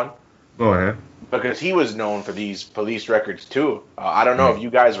KRS-One? Go ahead. Because he was known for these police records too. I don't know if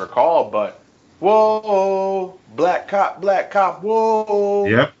you guys recall, but whoa, black cop, whoa.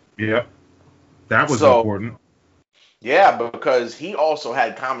 Yep. That was important. Yeah, because he also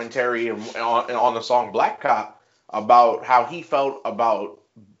had commentary on the song Black Cop about how he felt about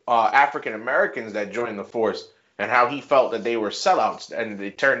African Americans that joined the force and how he felt that they were sellouts and they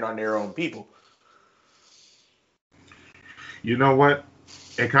turned on their own people. You know what?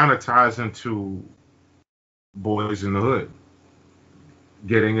 It kind of ties into Boys in the Hood.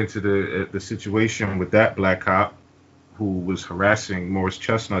 Getting into the situation with that black cop who was harassing Morris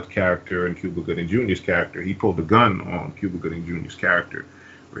Chestnut's character and Cuba Gooding Jr.'s character. He pulled a gun on Cuba Gooding Jr.'s character,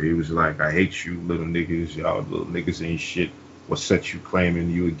 where he was like, I hate you little niggas, y'all little niggas ain't shit. What set you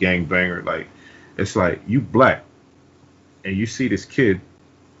claiming you a gangbanger? Like, it's like, you black, and you see this kid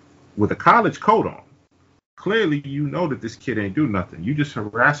with a college coat on. Clearly, you know that this kid ain't do nothing. You just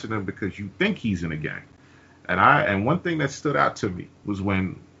harassing him because you think he's in a gang. And one thing that stood out to me was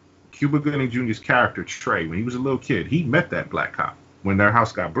when Cuba Gooding Jr.'s character, Trey, when he was a little kid, he met that black cop when their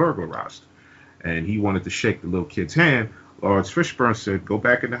house got burglarized. And he wanted to shake the little kid's hand. Lawrence Fishburne said, go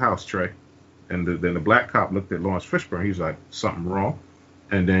back in the house, Trey. And then the black cop looked at Lawrence Fishburne. He was like, something wrong?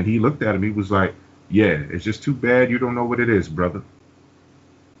 And then he looked at him. He was like, yeah, it's just too bad you don't know what it is, brother.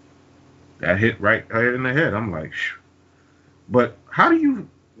 That hit right in the head. I'm like, shh. But do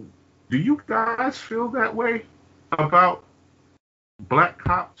you guys feel that way about black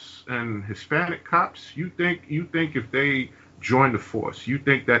cops and Hispanic cops? You think if they join the force, you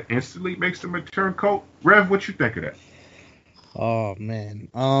think that instantly makes them a turncoat? Rev, what you think of that? Oh man.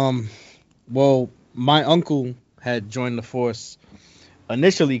 Well, my uncle had joined the force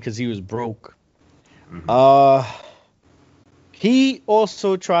initially because he was broke. Mm-hmm. He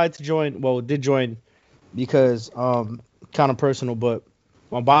also tried to join. Well, did join because kind of personal, but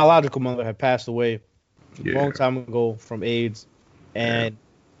my biological mother had passed away a Yeah. long time ago from AIDS, and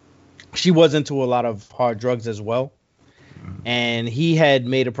she was into a lot of hard drugs as well. And he had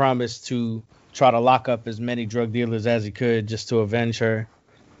made a promise to try to lock up as many drug dealers as he could just to avenge her.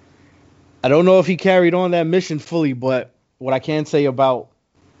 I don't know if he carried on that mission fully, but what I can say about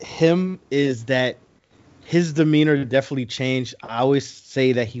him is that his demeanor definitely changed. I always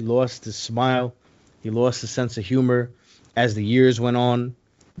say that he lost his smile, he lost his sense of humor as the years went on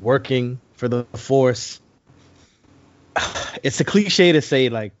working for the force. It's a cliche to say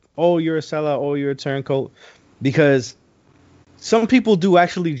like, oh, you're a sellout, oh, you're a turncoat, because some people do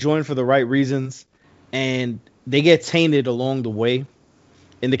actually join for the right reasons, and they get tainted along the way.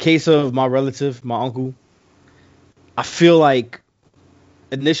 In the case of my relative, my uncle, I feel like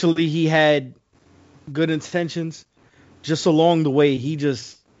initially he had good intentions. Just along the way, he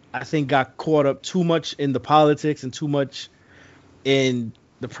just, I think, got caught up too much in the politics and too much in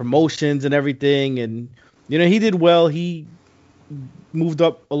the promotions and everything. And, you know, he did well. He moved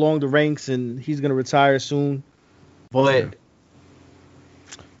up along the ranks, and he's going to retire soon. But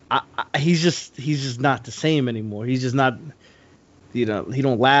he's just not the same anymore. He's just not, you know, he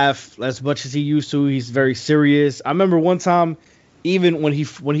don't laugh as much as he used to. He's very serious. I remember one time, even when he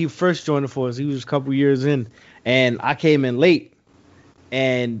first joined the force, he was a couple years in, and I came in late,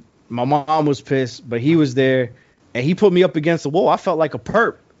 and my mom was pissed, but he was there, and he put me up against the wall. I felt like a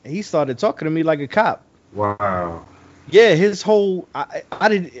perp. And he started talking to me like a cop. Wow. Yeah, his whole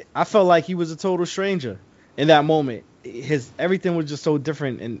I felt like he was a total stranger in that moment. Everything was just so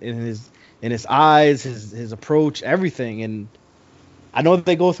different in his eyes, his approach, everything. And I know that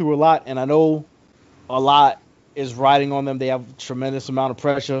they go through a lot, and I know a lot is riding on them. They have a tremendous amount of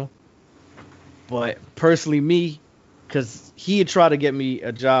pressure. But personally, me, because he had tried to get me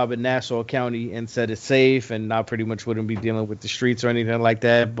a job in Nassau County and said it's safe and I pretty much wouldn't be dealing with the streets or anything like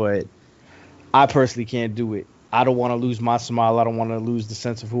that. But I personally can't do it. I don't want to lose my smile. I don't want to lose the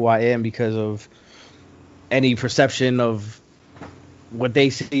sense of who I am because of any perception of what they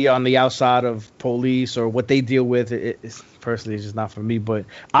see on the outside of police or what they deal with. It's personally, it's just not for me. But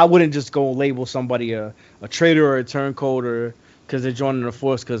I wouldn't just go label somebody a traitor or a turncoat or because they're joining the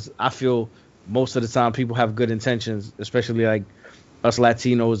force, because I feel most of the time people have good intentions, especially like us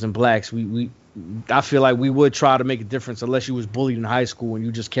Latinos and blacks. I feel like we would try to make a difference unless you was bullied in high school and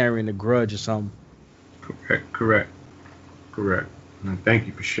you just carrying a grudge or something. Correct. And thank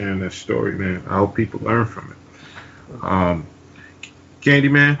you for sharing that story, man. I hope people learn from it.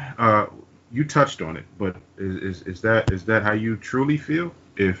 Candyman, you touched on it, but is that how you truly feel?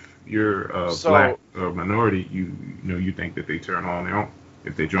 If you're black or minority, you think that they turn on their own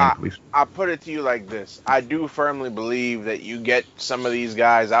if they join the police? I put it to you like this: I do firmly believe that you get some of these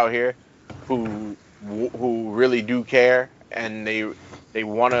guys out here who really do care, and they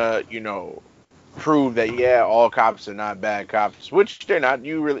want to prove that all cops are not bad cops, which they're not.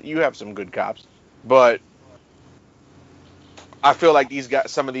 You have some good cops, but I feel like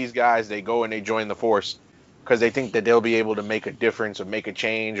some of these guys, they go and they join the force because they think that they'll be able to make a difference or make a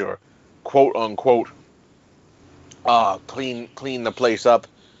change or quote unquote clean the place up,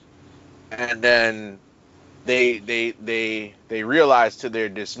 and then they realize to their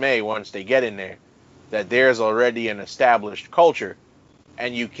dismay once they get in there that there's already an established culture,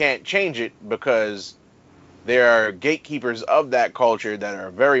 and you can't change it because there are gatekeepers of that culture that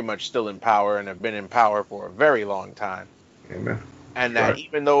are very much still in power and have been in power for a very long time. Amen. And that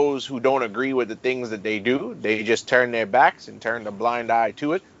even those who don't agree with the things that they do, they just turn their backs and turn the blind eye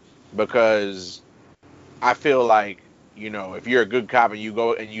to it, because I feel like, if you're a good cop and you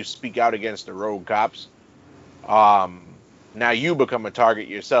go and you speak out against the rogue cops, now you become a target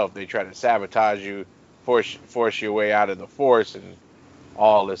yourself. They try to sabotage you, force your way out of the force and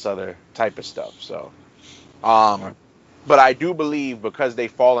all this other type of stuff. So, but I do believe because they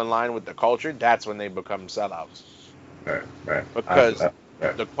fall in line with the culture, that's when they become sellouts. Right. Because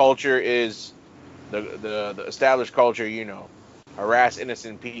the culture is the established culture, harass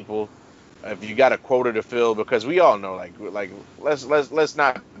innocent people. If you got a quota to fill, because we all know, like let's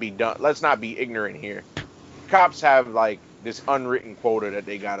not be ignorant here. Cops have like this unwritten quota that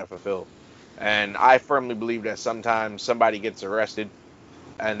they gotta fulfill, and I firmly believe that sometimes somebody gets arrested,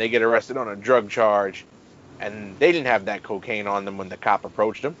 and they get arrested on a drug charge, and they didn't have that cocaine on them when the cop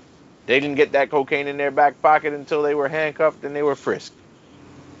approached them. They didn't get that cocaine in their back pocket until they were handcuffed and they were frisked.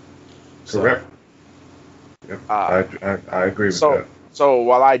 Correct. Yep. I agree with that. So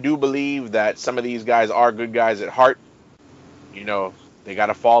while I do believe that some of these guys are good guys at heart, they got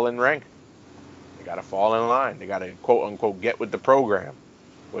to fall in rank. They got to fall in line. They got to, quote unquote, get with the program,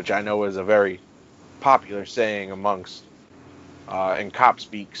 which I know is a very popular saying amongst in cop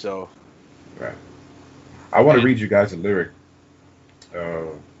speak. So, Right. I want to and read you guys a lyric uh,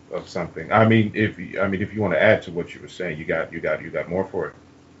 of something. I mean, if you want to add to what you were saying, you got more for it.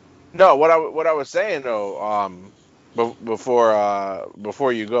 no, what I was saying though,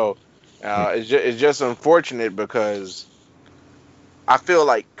 before you go, Hmm. it's just unfortunate because I feel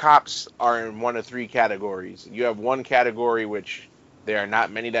like cops are in one of three categories. You have one category which there are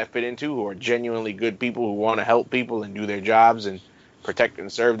not many that fit into, who are genuinely good people who want to help people and do their jobs and protect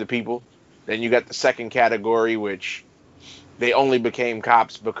and serve the people. Then you got the second category, which they only became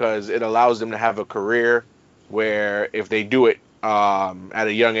cops because it allows them to have a career where if they do it at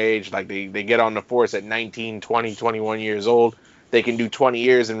a young age, like they get on the force at 19, 20, 21 years old, they can do 20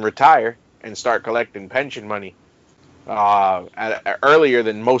 years and retire and start collecting pension money earlier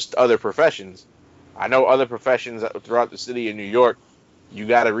than most other professions. I know other professions throughout the city of New York, you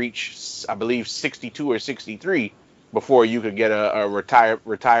got to reach, I believe, 62 or 63 before you could get a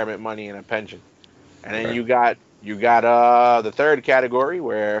retirement money and a pension. And then Right. you got the third category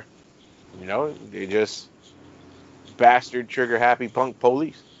where they just bastard trigger happy punk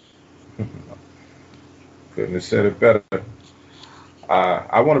police. Couldn't have said it better.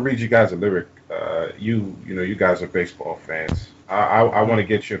 I want to read you guys a lyric. You guys are baseball fans. I want to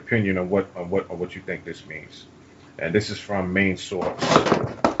get your opinion on what you think this means. And this is from Main Source,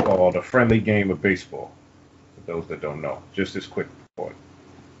 called "A Friendly Game of Baseball." For those that don't know, just this quick report.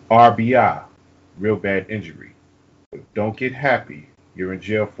 RBI, real bad injury. But don't get happy. You're in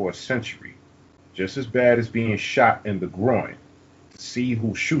jail for a century. Just as bad as being shot in the groin. To see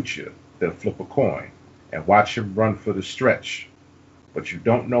who shoots you, they'll flip a coin and watch him run for the stretch. But you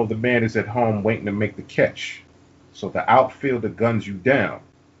don't know the man is at home waiting to make the catch. So the outfielder guns you down.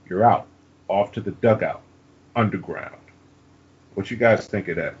 You're out, off to the dugout, underground. What you guys think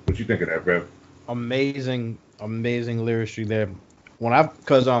of that? What you think of that, Rev? Amazing, amazing lyricry there.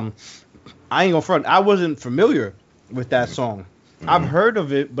 Cause I ain't gonna front. I wasn't familiar with that song. I've Hmm. heard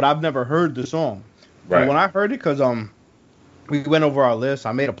of it, but I've never heard the song. But Right. when I heard it, cause we went over our list.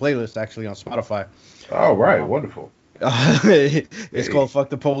 I made a playlist actually on Spotify. All right. Um, Wonderful. it's Hey. called "Fuck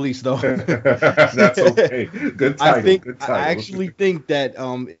the Police," though. That's okay. Good title. Good I title. actually think that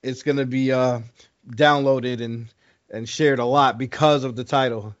it's gonna be downloaded and shared a lot because of the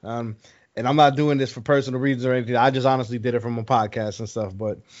title. And I'm not doing this for personal reasons or anything. I just honestly did it from a podcast and stuff.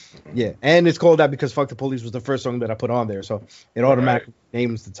 But yeah, and it's called that because "Fuck the Police" was the first song that I put on there, so it Right. automatically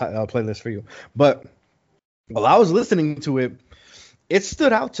names the playlist for you. But while I was listening to it, it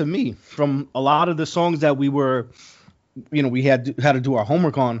stood out to me from a lot of the songs that we had to do our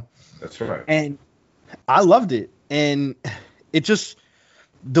homework on, That's right. and I loved it. And it just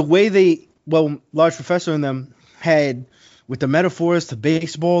the way Large Professor and them had with the metaphors to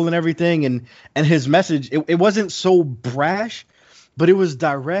baseball and everything, and his message, it wasn't so brash, but it was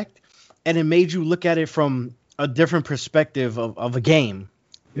direct, and it made you look at it from a different perspective of a game,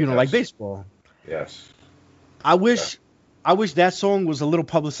 like Yes. baseball. Yes. I Yeah. wish I wish that song was a little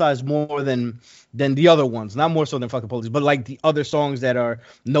publicized more than the other ones, not more so than "Fuck the Police," but like the other songs that are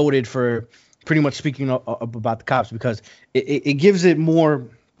noted for pretty much speaking about the cops, because it gives it more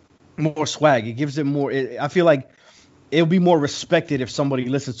swag. It gives it more. I feel like it'll be more respected if somebody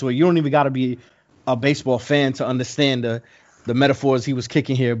listens to it. You don't even got to be a baseball fan to understand the metaphors he was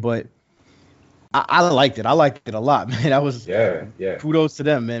kicking here, but I liked it. I liked it a lot, man. That was Yeah. Yeah. kudos to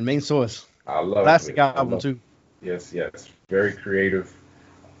them, man. Main Source, I love classic it. I album love. too. Yes. Yes. Very creative.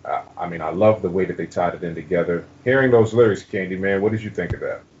 I love the way that they tied it in together. Hearing those lyrics, Candy Man, what did you think of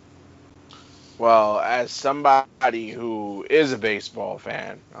that? Well, as somebody who is a baseball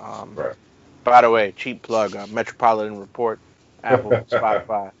fan, Right. by the way, cheap plug, Metropolitan Report, Apple,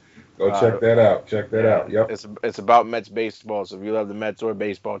 Spotify. Go check Uh, that out. Check that yeah, out. Yep. it's about Mets baseball. So if you love the Mets or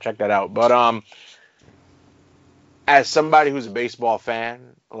baseball, check that out. But as somebody who's a baseball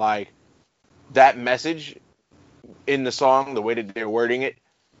fan, like that message in the song, the way that they're wording it,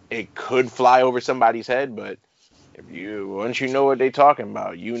 it could fly over somebody's head. But if you once you know what they're talking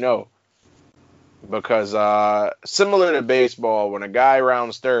about, because similar to baseball, when a guy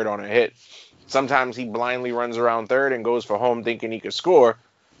rounds third on a hit, sometimes he blindly runs around third and goes for home thinking he could score,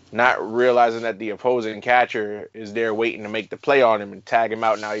 not realizing that the opposing catcher is there waiting to make the play on him and tag him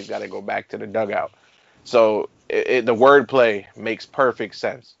out. Now he's got to go back to the dugout. So the wordplay makes perfect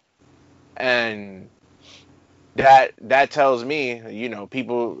sense, and that tells me,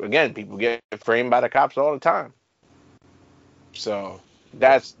 people get framed by the cops all the time. So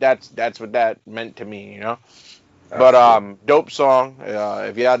that's what that meant to me. But Absolutely. dope song.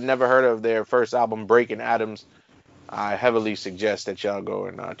 If y'all never heard of their first album, Breaking Atoms, I heavily suggest that y'all go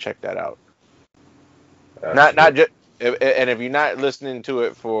and check that out. Not Absolutely. just And if you're not listening to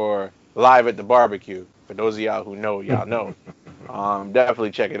it for live at the barbecue, for those of y'all who know, y'all know.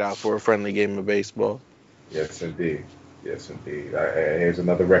 Definitely check it out for a friendly game of baseball. Yes, indeed. Yes, indeed. Here's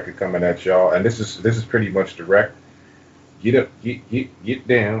another record coming at y'all, and this is pretty much direct. Get up, get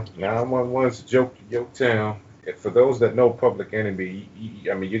down. 911's a joke to your town. And for those that know Public Enemy,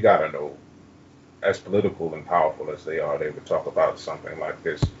 I mean, you gotta know, as political and powerful as they are, they would talk about something like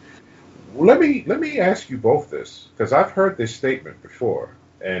this. Let me ask you both this, because I've heard this statement before,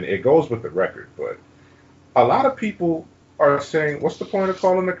 and it goes with the record. But a lot of people are saying, "What's the point of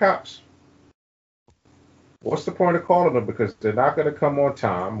calling the cops? What's the point of calling them? Because they're not going to come on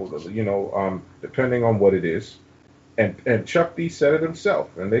time, depending on what it is." And Chuck D said it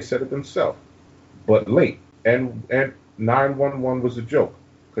himself, and they said it themselves, but late. And 911 was a joke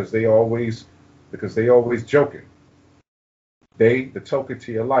because they always joking. The token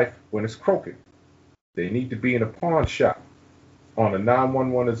to your life when it's croaking. They need to be in a pawn shop. On a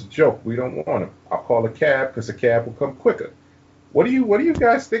 911 is a joke. We don't want them. I'll call a cab because a cab will come quicker. What do you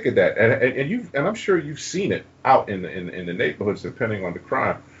guys think of that? And I'm sure you've seen it out in the neighborhoods, depending on the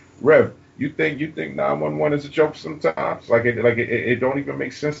crime. Rev, you think 911 is a joke sometimes? Like it don't even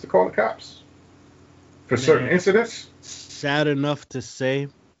make sense to call the cops for certain incidents? Sad enough to say,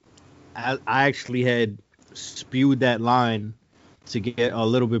 I actually had spewed that line to get a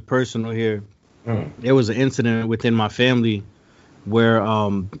little bit personal here. There was an incident within my family where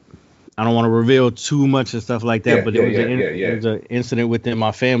I don't want to reveal too much and stuff like that, but there was an incident within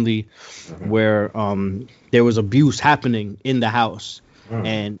my family where there was abuse happening in the house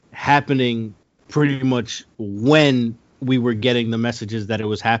and happening pretty much when we were getting the messages that it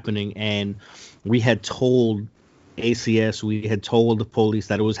was happening, and we had told ACS, we had told the police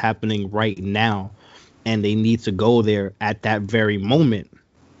that it was happening right now and they need to go there at that very moment,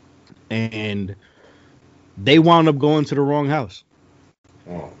 and they wound up going to the wrong house.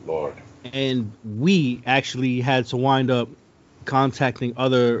 Oh Lord. And we actually had to wind up contacting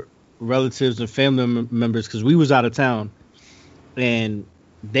other relatives and family members because we was out of town, and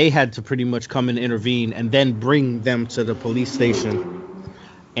they had to pretty much come and intervene and then bring them to the police station.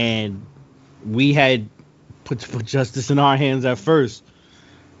 And we had put justice in our hands at first.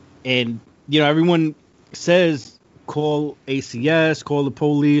 And, everyone says call ACS, call the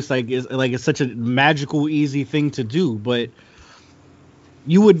police, it's such a magical, easy thing to do, but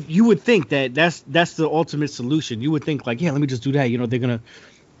you would think that that's the ultimate solution. You would think let me just do that. They're gonna,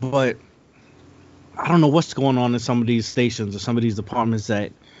 but I don't know what's going on in some of these stations or some of these departments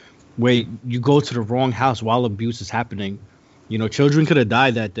where you go to the wrong house while abuse is happening. Children could have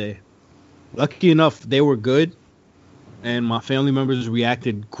died that day. Lucky enough, they were good, and my family members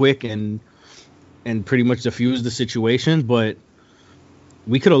reacted quick and pretty much diffused the situation. But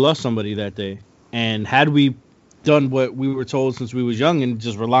we could have lost somebody that day, and had we done what we were told since we was young and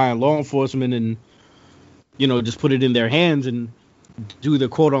just rely on law enforcement and just put it in their hands and do the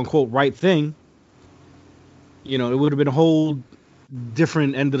quote unquote right thing, it would have been a whole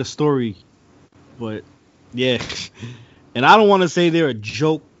different end of the story. But yeah, and I don't want to say they're a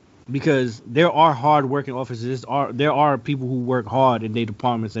joke because there are hard working officers. There are people who work hard in their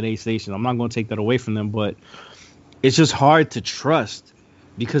departments and their stations. I'm not going to take that away from them, but it's just hard to trust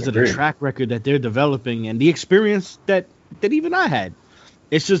because of the track record that they're developing and the experience that even I had.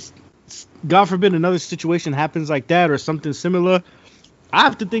 It's just, God forbid another situation happens like that or something similar, I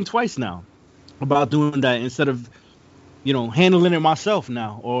have to think twice now about doing that instead of, handling it myself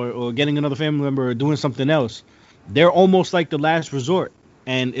now or getting another family member or doing something else. They're almost like the last resort,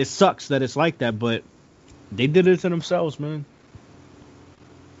 and it sucks that it's like that, but they did it to themselves, man.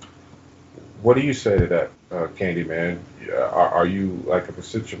 What do you say to that, Candy Man? Are you, if a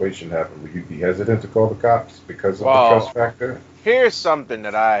situation happened, would you be hesitant to call the cops because of the trust factor? Here's something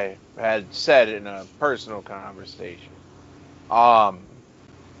that I had said in a personal conversation.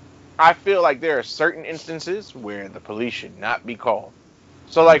 I feel like there are certain instances where the police should not be called.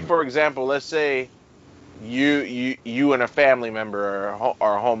 So, for example, let's say you and a family member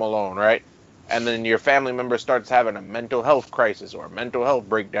are home alone, right? And then your family member starts having a mental health crisis or a mental health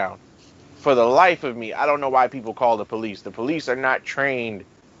breakdown. For the life of me, I don't know why people call the police. The police are not trained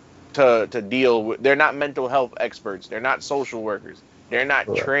to deal with, they're not mental health experts. They're not social workers. They're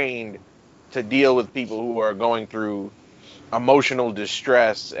not trained to deal with people who are going through emotional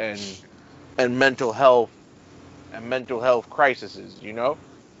distress and mental health crises,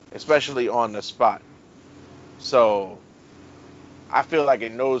 especially on the spot. So I feel like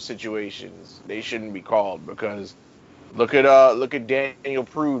in those situations they shouldn't be called because look at Daniel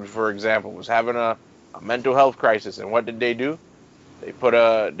Prude, for example, was having a mental health crisis, and what did they do? They put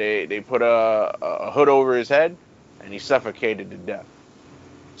a hood over his head and he suffocated to death.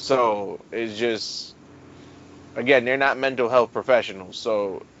 So it's just, again, they're not mental health professionals,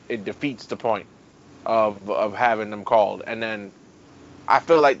 so it defeats the point of having them called. And then I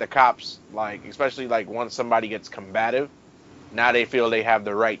feel like the cops, like, especially like once somebody gets combative, now they feel they have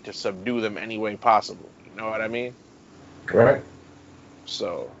the right to subdue them any way possible. You know what I mean? Right.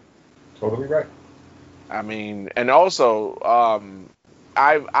 So, Totally right. I mean, and also,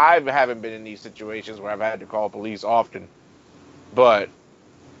 I haven't been in these situations where I've had to call police often, but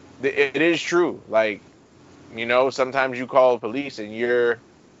it is true. Like, you know, sometimes you call police and you're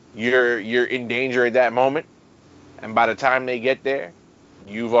in danger at that moment, and by the time they get there,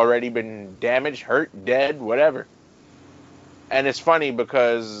 you've already been damaged, hurt, dead, whatever. And it's funny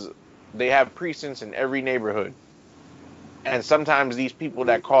because they have precincts in every neighborhood. And sometimes these people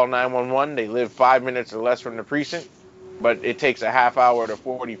that call 911, they live 5 minutes or less from the precinct, but it takes a half hour to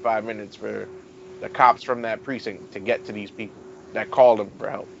 45 minutes for the cops from that precinct to get to these people that called them for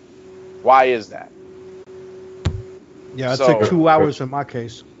help. Why is that? Yeah, it So- took 2 hours in my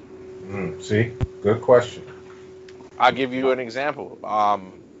case. See, good question. I'll give you an example.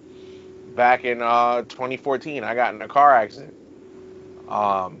 Back in 2014, I got in a car accident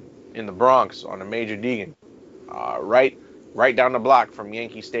in the Bronx on a Major Deegan, right down the block from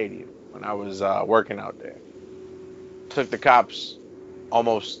Yankee Stadium when I was working out there. Took the cops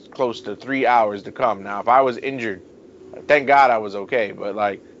almost close to 3 hours to come. Now, if I was injured, thank God I was okay, but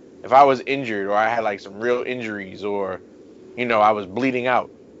like if I was injured or I had like some real injuries or, you know, I was bleeding out,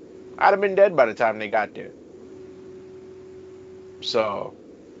 I'd have been dead by the time they got there. So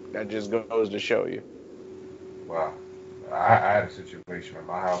that just goes to show you. Wow. I had a situation in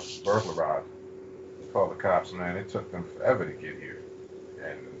my house, burglarized. They called the cops, man. It took them forever to get here.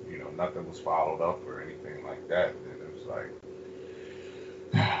 And, you know, nothing was followed up or anything like that. And it was like,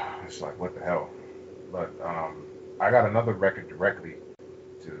 it's like, what the hell? But I got another record directly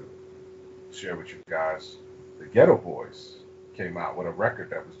to share with you guys. The Ghetto Boys came out with a record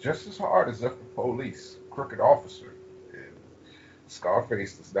that was just as hard as If the Police, Crooked Officer. And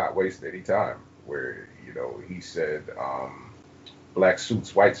Scarface does not waste any time. Where, you know, he said, black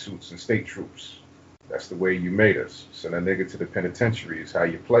suits, white suits, and state troops. That's the way you made us. Send a nigga to the penitentiary is how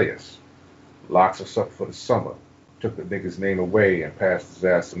you play us. Locks us up for the summer. Took the nigga's name away and passed his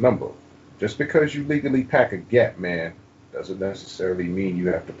ass a number. Just because you legally pack a Gat, man, doesn't necessarily mean you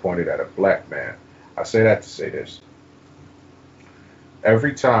have to point it at a black man. I say that to say this.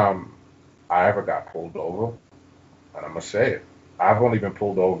 Every time I ever got pulled over, and I'm going to say it, I've only been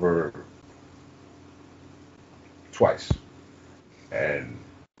pulled over twice. And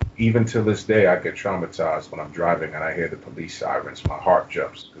even to this day, I get traumatized when I'm driving and I hear the police sirens. My heart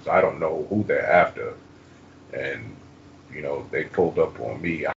jumps because I don't know who they're after. And, you know, they pulled up on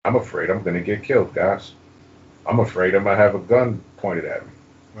me. I'm afraid I'm going to get killed, guys. I'm afraid I'm going to have a gun pointed at me.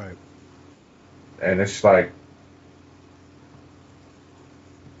 Right. And it's like,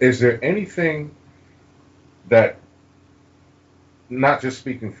 is there anything that, not just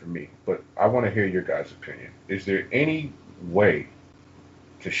speaking for me, but I want to hear your guys' opinion. Is there any way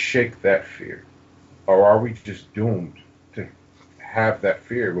to shake that fear? Or are we just doomed to have that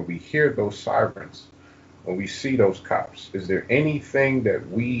fear when we hear those sirens, when we see those cops? Is there anything that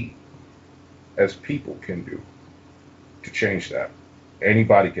we as people can do to change that?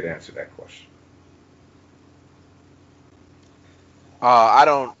 Anybody could answer that question. I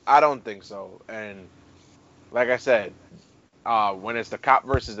don't think so. And like I said, when it's the cop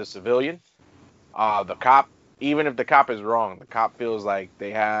versus the civilian, the cop, even if the cop is wrong, the cop feels like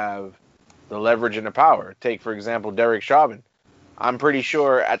they have the leverage and the power. Take, for example, Derek Chauvin. I'm pretty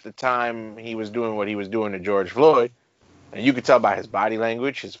sure at the time he was doing what he was doing to George Floyd, and you could tell by his body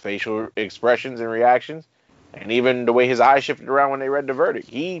language, his facial expressions and reactions, and even the way his eyes shifted around when they read the verdict.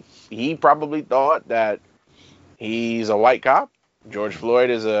 He probably thought that he's a white cop, George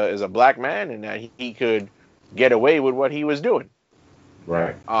Floyd is a black man, and that he could get away with what he was doing.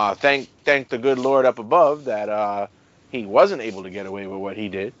 Right. Thank the good Lord up above that he wasn't able to get away with what he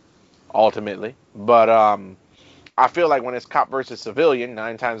did, ultimately. But I feel like when it's cop versus civilian,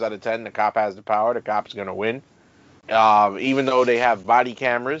 9 times out of 10, the cop has the power. The cop's gonna win. Even though they have body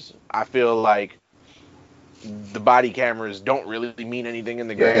cameras, I feel like the body cameras don't really mean anything in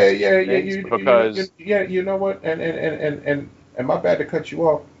the grand scheme of things, because you know what? And my bad to cut you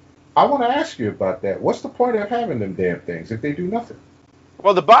off. I want to ask you about that. What's the point of having them damn things if they do nothing?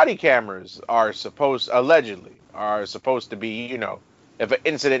 well, the body cameras are allegedly supposed to be, you know, if an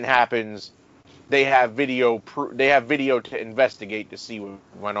incident happens, they have video to investigate to see what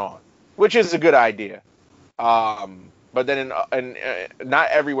went on, which is a good idea. But then not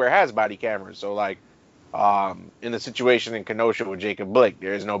everywhere has body cameras. So like in the situation in Kenosha with Jacob Blake,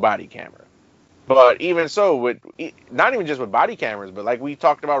 there is no body camera. But even so, not even just with body cameras, but like we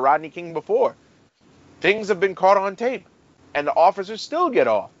talked about Rodney King before, things have been caught on tape, and the officers still get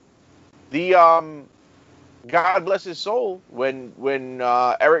off. The God bless his soul, when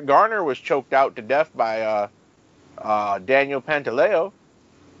Eric Garner was choked out to death by Daniel Pantaleo,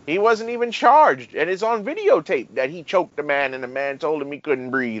 he wasn't even charged, and it's on videotape that he choked the man, and the man told him he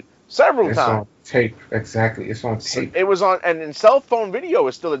couldn't breathe several times. It's on tape, exactly. It's on tape. It was on, and in cell phone video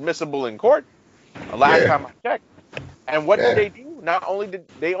is still admissible in court. The last time I checked. And what did they do? Not only did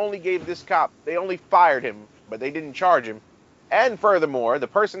they only gave this cop, they only fired him, but they didn't charge him. And furthermore, the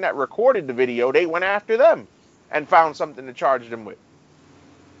person that recorded the video, they went after them and found something to charge them with.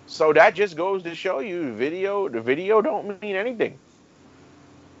 So that just goes to show you the video don't mean anything.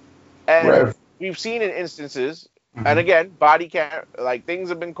 And we've seen in instances, and again, body cam, like things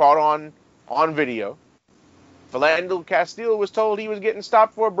have been caught on video. Philando Castile was told he was getting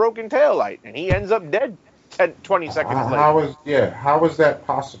stopped for a broken taillight, and he ends up dead 20 seconds later. How is that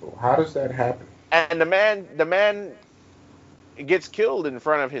possible? How does that happen? And the man gets killed in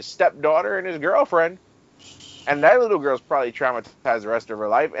front of his stepdaughter and his girlfriend, and that little girl's probably traumatized the rest of her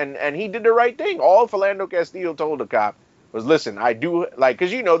life. And he did the right thing. All Philando Castile told the cop was, listen, I do, like,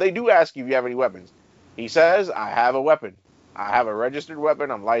 because they do ask you if you have any weapons. He says, I have a weapon. I have a registered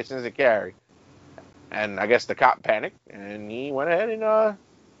weapon. I'm licensed to carry. And I guess the cop panicked, and he went ahead and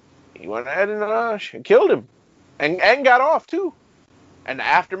killed him, and got off too. And the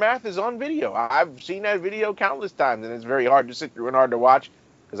aftermath is on video. I've seen that video countless times, and it's very hard to sit through and hard to watch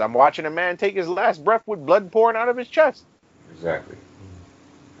because I'm watching a man take his last breath with blood pouring out of his chest. Exactly.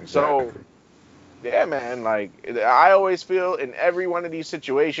 So, yeah, man. Like, I always feel in every one of these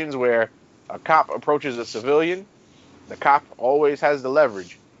situations where a cop approaches a civilian, the cop always has the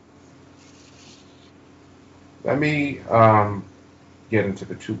leverage. Let me get into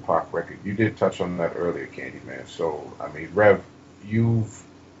the Tupac record. You did touch on that earlier, Candyman. So, I mean, Rev, you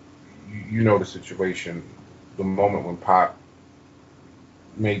know the situation, the moment when Pac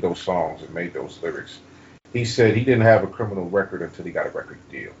made those songs and made those lyrics. He said he didn't have a criminal record until he got a record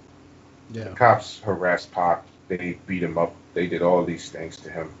deal. Yeah. The cops harassed Pac. They beat him up. They did all these things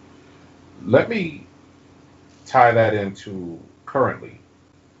to him. Let me tie that into currently.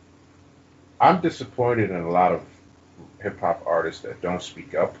 I'm disappointed in a lot of hip-hop artists that don't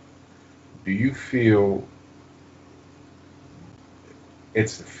speak up. Do you feel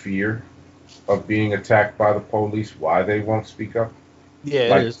it's the fear of being attacked by the police why they won't speak up?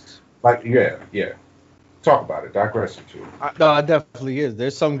 Yeah, it is. Yeah. Talk about it. Digress into it. No, it definitely is.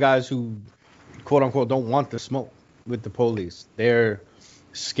 There's some guys who, quote unquote, don't want the smoke with the police. They're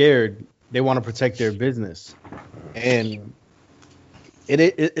scared. They want to protect their business, and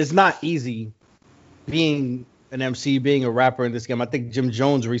it's not easy being an MC, being a rapper in this game. I think Jim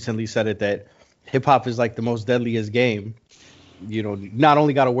Jones recently said it, that hip hop is like the most deadliest game. You know, not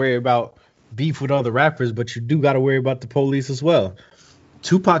only got to worry about beef with other rappers, but you do got to worry about the police as well.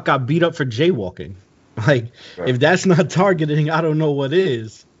 Tupac got beat up for jaywalking. Like, right. If that's not targeting, I don't know what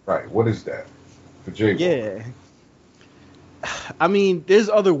is. Right. What is that? For jaywalking? Yeah. I mean, there's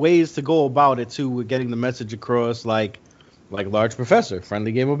other ways to go about it too, with getting the message across, like Large Professor,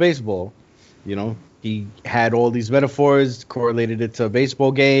 Friendly Game of Baseball. You know, he had all these metaphors, correlated it to a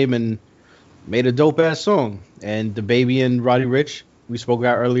baseball game, and made a dope ass song. And the Baby and Roddy Ricch, we spoke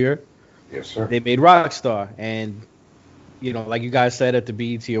about earlier. Yes, sir. They made Rockstar, and you know, like you guys said at the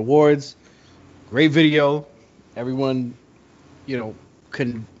BET Awards, great video. Everyone, you know,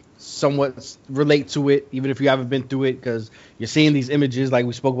 can somewhat relate to it, even if you haven't been through it, because you're seeing these images like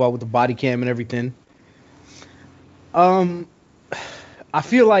we spoke about with the body cam and everything. I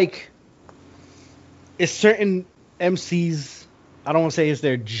feel like it's certain MCs, I don't want to say it's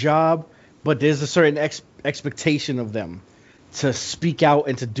their job, but there's a certain expectation of them to speak out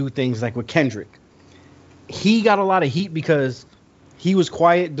and to do things, like with Kendrick. He got a lot of heat because he was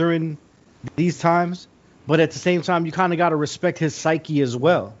quiet during these times, but at the same time, you kind of got to respect his psyche as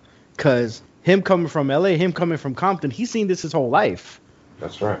well. Because him coming from LA, him coming from Compton, he's seen this his whole life.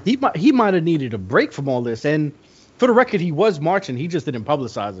 That's right. He might have needed a break from all this. And for the record, he was marching. He just didn't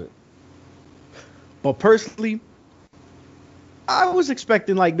publicize it. But personally, I was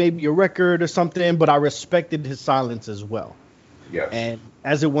expecting like maybe a record or something, but I respected his silence as well. Yes. And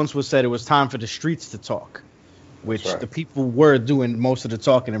as it once was said, it was time for the streets to talk, which the people were doing most of the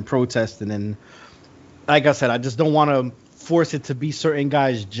talking and protesting. And like I said, I just don't want to force it to be certain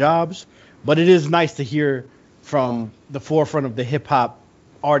guys' jobs, but it is nice to hear from the forefront of the hip hop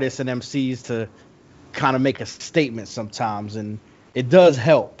artists and MCs to kind of make a statement sometimes, and it does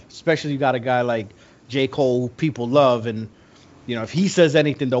help, especially you got a guy like J. Cole, who people love, and if he says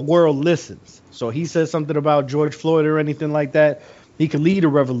anything, the world listens. So he says something about George Floyd or anything like that, he could lead a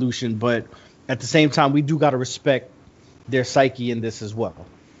revolution. But at the same time, we do got to respect their psyche in this as well.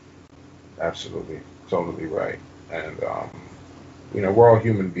 Absolutely, totally right. And we're all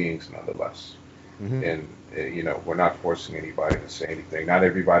human beings nonetheless. Mm-hmm. And we're not forcing anybody to say anything. Not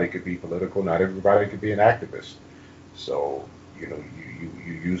everybody could be political. Not everybody could be an activist. So you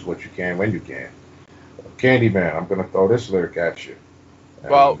use what you can when you can. Candyman, I'm gonna throw this lyric at you.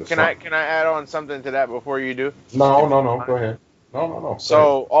 Well, can I add on something to that before you do? No. Go ahead. No.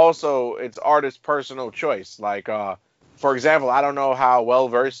 So also, it's artist's personal choice. Like, for example, I don't know how well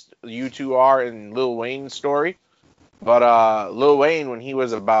versed you two are in Lil Wayne's story, but Lil Wayne, when he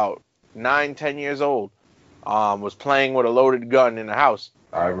was about 9-10 years old, was playing with a loaded gun in the house.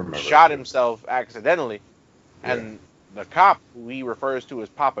 I remember. Shot himself accidentally, and the cop, who he refers to as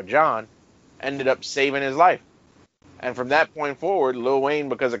Papa John, ended up saving his life. And from that point forward, Lil Wayne,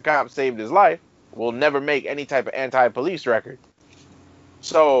 because a cop saved his life, will never make any type of anti-police record.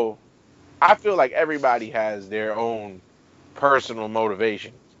 So I feel like everybody has their own personal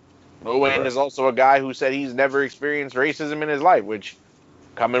motivation. Lil Wayne is also a guy who said he's never experienced racism in his life, which,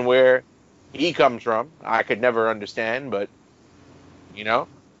 coming where he comes from, I could never understand, but,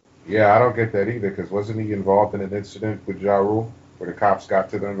 Yeah, I don't get that either, because wasn't he involved in an incident with Ja Rule, where the cops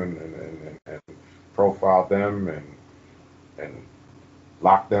got to them and profiled them and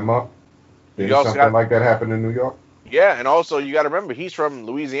locked them up? Did something like that happen in New York? Yeah, and also you got to remember, he's from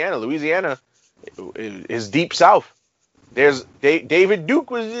Louisiana. Louisiana is deep south. There's David Duke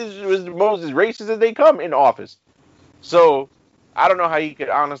was the most as racist as they come in office. So I don't know how he could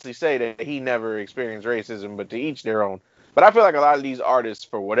honestly say that he never experienced racism, but to each their own. But I feel like a lot of these artists,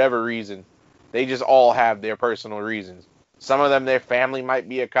 for whatever reason, they just all have their personal reasons. Some of them, their family might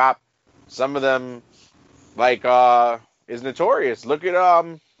be a cop. Some of them, like, is notorious. Look at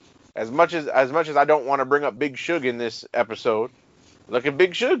as much as I don't want to bring up Big Suge in this episode, look at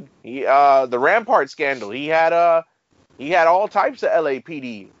Big Suge. He the Rampart scandal. He had all types of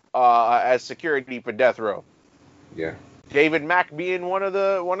LAPD as security for death row. Yeah. David Mack being one of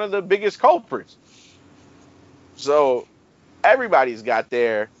the biggest culprits. So everybody's got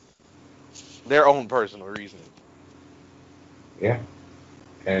their own personal reasoning. Yeah,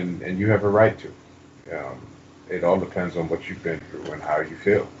 and you have a right to. It all depends on what you've been through and how you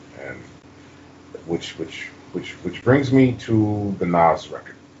feel, and which brings me to the Nas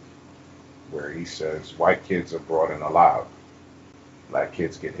record, where he says white kids are brought in alive, black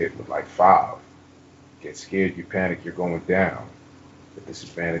kids get hit with like 5. Get scared, you panic, you're going down. The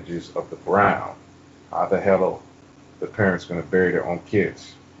disadvantages of the brown. How the hell are the parents going to bury their own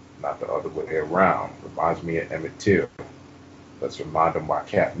kids? Not the other way around. Reminds me of Emmett Till. Let's remind them why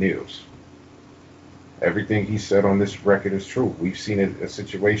Cap kneels. Everything he said on this record is true. We've seen a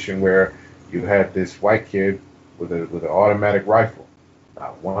situation where you had this white kid with an automatic rifle.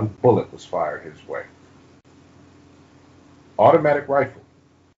 Not one bullet was fired his way. Automatic rifle.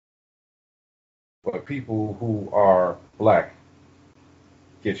 But people who are black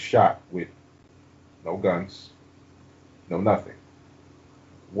get shot with no guns, no nothing.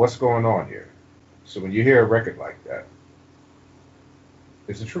 What's going on here? So when you hear a record like that,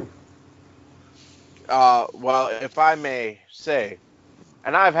 it's the truth. Well, if I may say,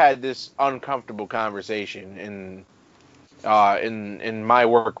 and I've had this uncomfortable conversation in my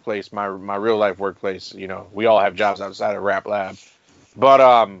workplace, my real life workplace. We all have jobs outside of Rap Lab, but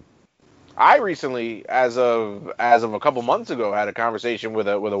I recently, as of a couple months ago, had a conversation with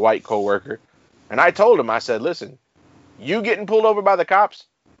a white coworker, and I told him, I said, listen, you getting pulled over by the cops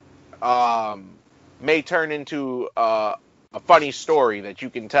may turn into a funny story that you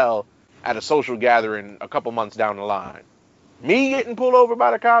can tell at a social gathering a couple months down the line. Me getting pulled over by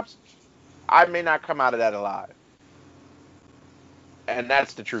the cops, I may not come out of that alive. And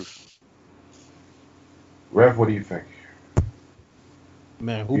that's the truth. Rev, what do you think?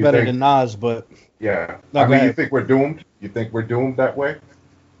 Man, who better than Nas? But yeah, no, I mean, you think we're doomed? You think we're doomed that way?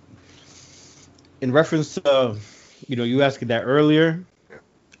 In reference to, you asked that earlier,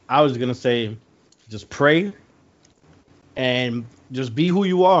 I was gonna say, just pray and just be who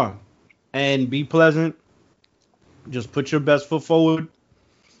you are and be pleasant. Just put your best foot forward.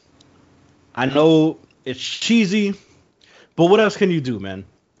 I know it's cheesy, but what else can you do, man?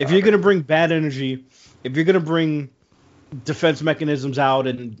 If you're gonna bring bad energy, if you're gonna bring defense mechanisms out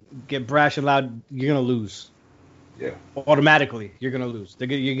and get brash and loud, you're gonna lose. Yeah. Automatically, you're gonna lose.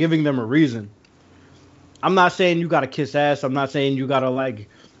 You're giving them a reason. I'm not saying you gotta kiss ass. I'm not saying you gotta like,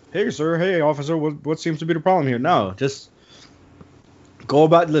 hey sir, hey officer, what seems to be the problem here? No, just go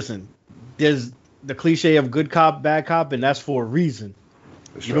about. Listen, there's the cliche of good cop, bad cop, and that's for a reason.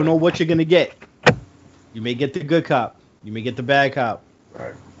 That's You right. don't know what you're gonna get. You may get the good cop, you may get the bad cop,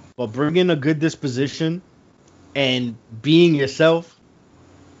 Right. but bringing a good disposition and being yourself,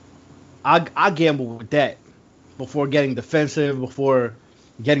 I gamble with that before getting defensive, before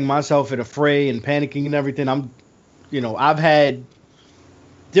getting myself in a fray and panicking and everything. I've had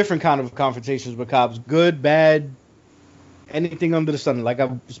different kind of confrontations with cops, good, bad, anything under the sun. Like I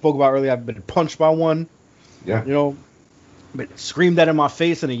spoke about earlier, I've been punched by one. Yeah. Been screamed at in my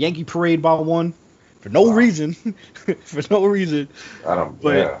face in a Yankee parade by one for no reason, for no reason. I don't.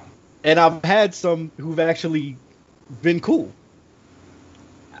 But Yeah. and I've had some who've actually been cool.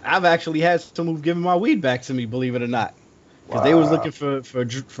 I've actually had some who've given my weed back to me, believe it or not, because they was Wow. looking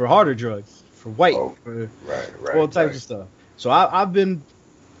for harder drugs, for white, Oh, for Right. all types of stuff. So I've been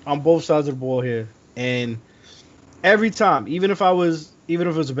on both sides of the ball here, and every time, even if it was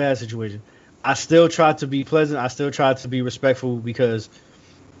a bad situation, I still tried to be pleasant. I still tried to be respectful because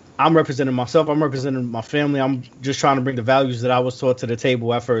I'm representing myself. I'm representing my family. I'm just trying to bring the values that I was taught to the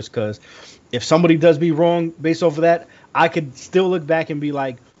table at first. Because if somebody does me wrong based off of that, I could still look back and be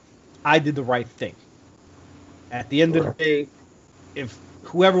like, I did the right thing. At the end of the day, if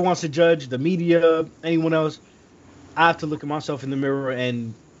whoever wants to judge, the media, anyone else, I have to look at myself in the mirror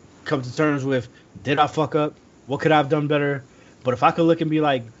and come to terms with, did I fuck up? What could I have done better? But if I could look and be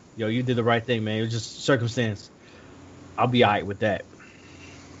like, yo, you did the right thing, man. It was just circumstance. I'll be all right with that.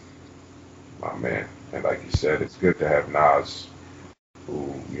 My man. And like you said, it's good to have Nas,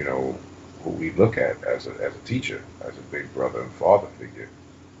 who we look at as a teacher, as a big brother and father figure,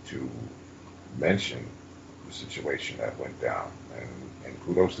 to mention the situation that went down. And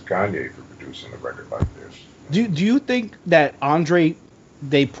kudos to Kanye for producing a record like this. Do you think that Andre,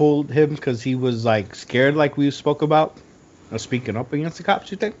 they pulled him because he was like scared, like we spoke about, or speaking up against the cops?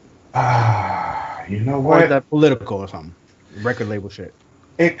 You think? You know Or what? is that political or something? Record label shit.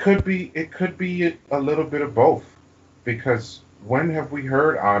 It could be a little bit of both, because when have we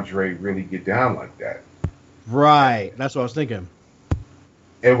heard Andre really get down like that? Right. That's what I was thinking.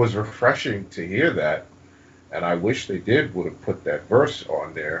 It was refreshing to hear that, and I wish they would have put that verse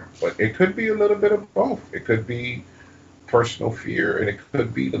on there. But it could be a little bit of both. It could be personal fear, and it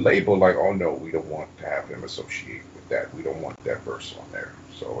could be the label, like, oh no, we don't want to have him associate with that. We don't want that verse on there.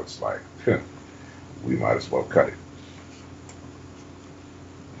 So it's like, we might as well cut it.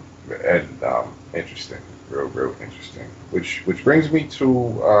 And interesting, real interesting. Which brings me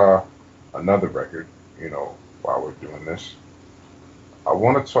to another record. While we're doing this, I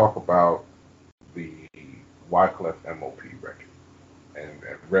want to talk about the Wyclef MOP record. And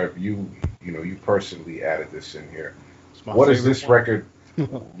Rev, you personally added this in here. It's my What is favorite this one. record?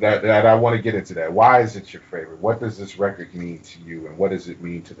 that I want to get into that. Why is it your favorite? What does this record mean to you, and what does it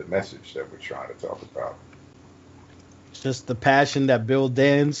mean to the message that we're trying to talk about? Just the passion that Bill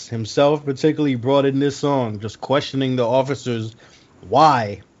Dance himself particularly brought in this song, just questioning the officers,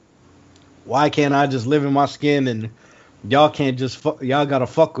 why can't I just live in my skin and y'all can't just y'all gotta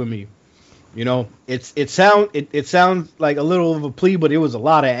fuck with me? It sounds like a little of a plea, but it was a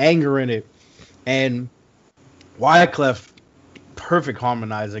lot of anger in it. And Wyclef, perfect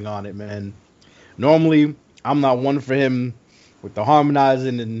harmonizing on it, man. Normally, I'm not one for him with the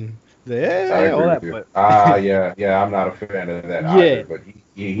harmonizing and I all agree that, with you. but Yeah, I'm not a fan of that Yeah. either, but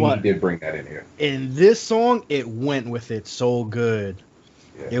he What? did bring that in here. in this song, it went with it so good.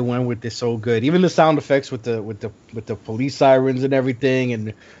 Yeah. It went with it so good. Even the sound effects with the police sirens and everything,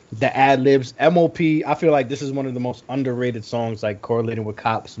 and the ad libs. MOP. I feel like this is one of the most underrated songs, like correlating with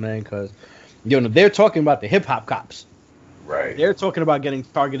cops, man. Because they're talking about the hip hop cops. Right. They're talking about getting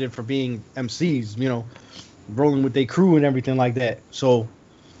targeted for being MCs. Rolling with their crew and everything like that. So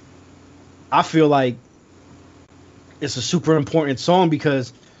I feel like it's a super important song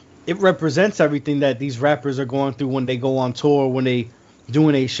because it represents everything that these rappers are going through when they go on tour, when they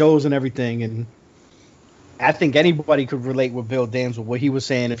doing their shows and everything. And I think anybody could relate with Bill Dams with what he was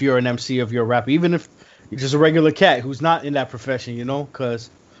saying. If you're an MC, if you're a rapper, even if you're just a regular cat who's not in that profession, because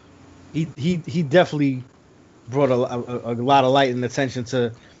he definitely brought a lot of light and attention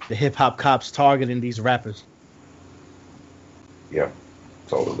to the hip hop cops targeting these rappers. Yep.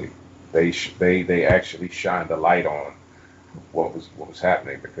 Totally. They actually shined a light on what was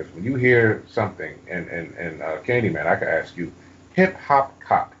happening, because when you hear something and Candyman, I could ask you, hip hop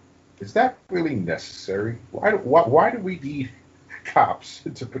cop, is that really necessary? Why do we need cops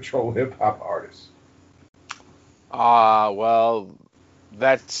to patrol hip hop artists? Well,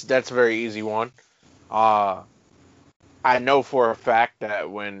 that's a very easy one. I know for a fact that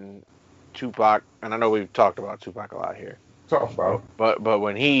when Tupac, and I know we've talked about Tupac a lot here, Talk about. but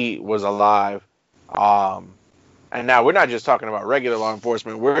when he was alive, And now we're not just talking about regular law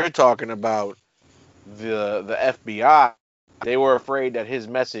enforcement. We're talking about the FBI. They were afraid that his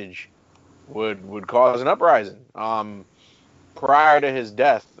message would cause an uprising. Prior to his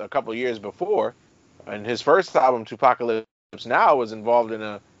death, a couple of years before, and his first album, Tupacalypse Now, was involved in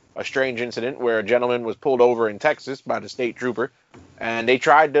a strange incident where a gentleman was pulled over in Texas by the state trooper, and they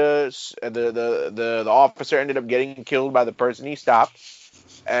tried to the officer ended up getting killed by the person he stopped,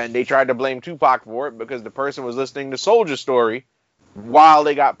 and they tried to blame Tupac for it because the person was listening to Soulja Story while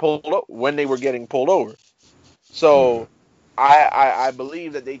they got when they were getting pulled over. So I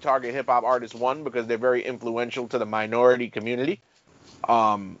believe that they target hip hop artists, one, because they're very influential to the minority community.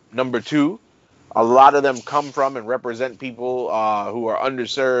 Number two, a lot of them come from and represent people who are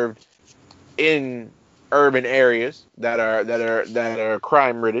underserved in urban areas that are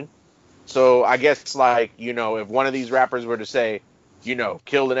crime ridden. So I guess, like, if one of these rappers were to say,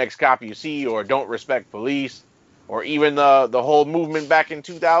 kill the next cop you see, or don't respect police, or even the whole movement back in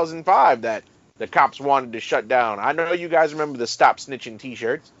 2005 that the cops wanted to shut down. I know you guys remember the Stop Snitching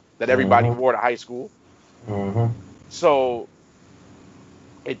t-shirts that everybody wore to high school. So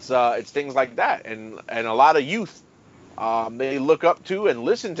it's things like that, and a lot of youth they look up to and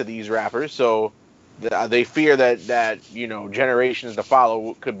listen to these rappers, so they fear that generations to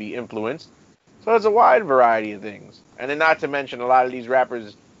follow could be influenced. So it's a wide variety of things, and then not to mention a lot of these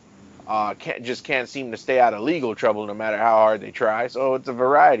rappers can't seem to stay out of legal trouble no matter how hard they try. So it's a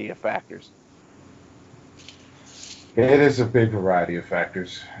variety of factors. It is a big variety of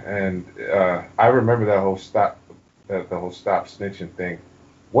factors, and I remember that whole stop snitching thing.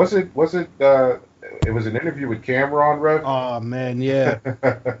 Was it? It was an interview with Cameron, Rev. Oh man, yeah.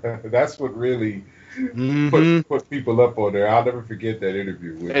 That's what really put people up on there. I'll never forget that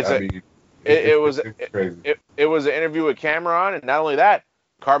interview. It was an interview with Cameron, and not only that,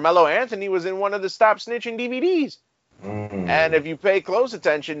 Carmelo Anthony was in one of the Stop Snitching DVDs. And if you pay close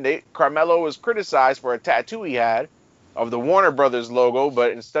attention, Carmelo was criticized for a tattoo he had of the Warner Brothers logo,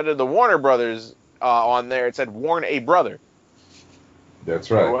 but instead of the Warner Brothers on there, it said "Warn a Brother." That's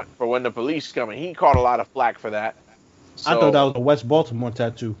right. For when the police come, and he caught a lot of flack for that. So, I thought that was a West Baltimore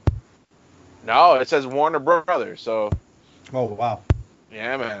tattoo. No, it says Warner Brothers. So. Oh wow.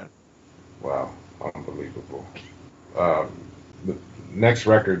 Yeah, man. Wow, unbelievable. The next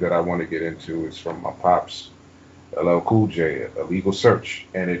record that I want to get into is from my pops, LL Cool J, Illegal Search,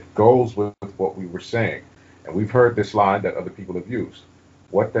 and it goes with what we were saying. And we've heard this line that other people have used.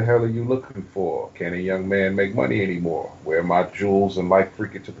 What the hell are you looking for? Can a young man make money anymore? Wear my jewels and life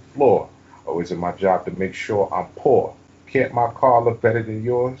freak it to the floor? Or is it my job to make sure I'm poor? Can't my car look better than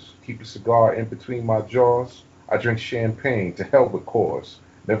yours? Keep a cigar in between my jaws? I drink champagne, to hell with Coors.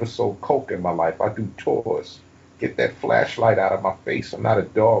 Never sold coke in my life, I do tours. Get that flashlight out of my face, I'm not a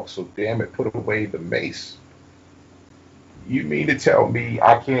dog, so damn it, put away the mace. You mean to tell me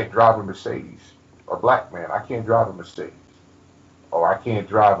I can't drive a Mercedes? A black man, I can't drive a Mercedes. Or I can't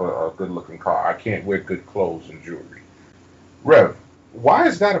drive a good-looking car. I can't wear good clothes and jewelry. Rev, why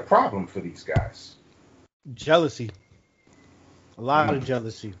is that a problem for these guys? Jealousy. A lot of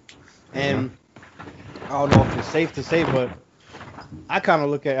jealousy. And I don't know if it's safe to say, but I kind of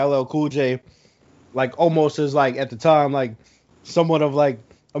look at LL Cool J like almost as like at the time like somewhat of like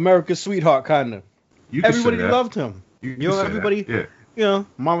America's sweetheart kind of. Everybody loved him. Everybody. Yeah.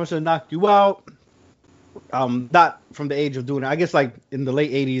 Mama said knock you out. Not from the age of doing it. I guess like in the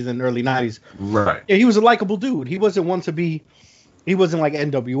late 80s and early 90s. Right. Yeah, he was a likable dude. He wasn't one to be. He wasn't like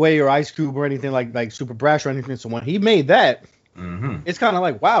NWA or Ice Cube or anything like Super Brash or anything. So when he made that, it's kind of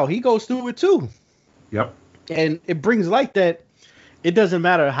like wow, he goes through it too. Yep. And it brings light that it doesn't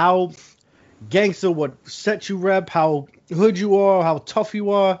matter how gangster, what set you rep, how hood you are, how tough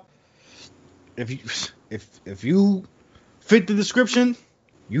you are. If you fit the description,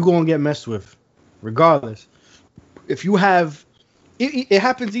 you gonna get messed with, regardless. If you have, it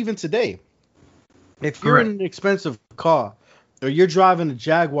happens even today. If you're in an expensive car or you're driving a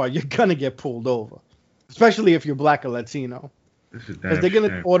Jaguar, you're gonna get pulled over, especially if you're black or Latino, because they're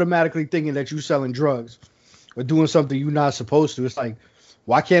gonna automatically thinking that you're selling drugs or doing something you're not supposed to. It's like,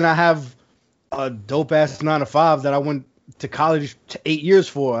 why can't I have a dope ass 9-to-5 that I went to college 8 years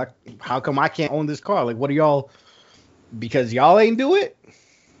for? How come I can't own this car? Like, what are y'all? Because y'all ain't do it.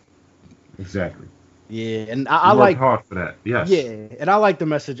 Exactly. Yeah, and I like hard for that. Yes. Yeah, and I like the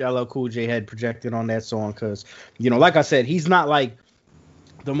message LL Cool J had projected on that song because like I said, he's not like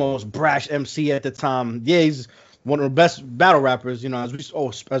the most brash MC at the time. Yeah, he's one of the best battle rappers,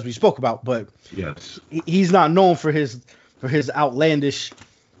 as we spoke about, but yes, he's not known for his outlandish,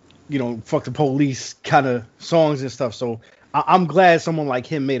 fuck the police kind of songs and stuff. So I'm glad someone like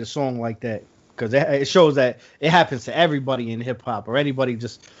him made a song like that, because it shows that it happens to everybody in hip hop or anybody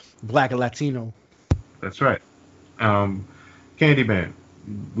just black or Latino. That's right. Candyman,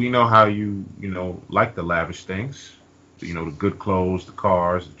 we know how you like the lavish things, the good clothes, the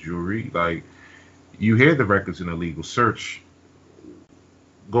cars, the jewelry. Like, you hear the records in a legal search.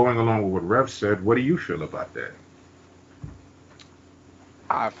 Going along with what Rev said, what do you feel about that?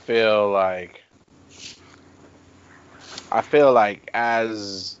 I feel like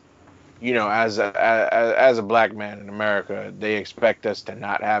as as a black man in America, they expect us to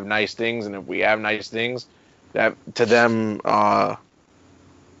not have nice things, and if we have nice things, that to them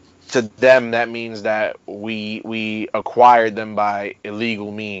that means that we acquired them by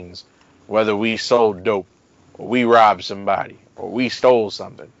illegal means, whether we sold dope, or we robbed somebody, or we stole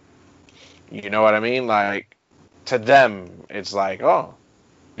something. You know what I mean? Like, to them, it's like, oh,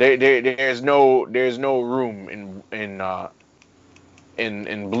 there's no room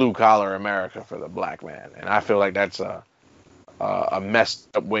in blue collar America for the black man, and I feel like that's a messed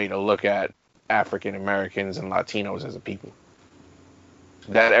up way to look at African Americans and Latinos as a people.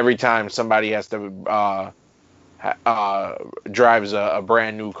 That every time somebody has to drives a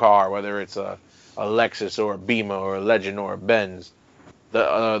brand new car, whether it's a Lexus or a Beamer or a Legend or a Benz,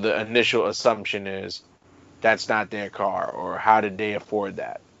 the initial assumption is that's not their car, or how did they afford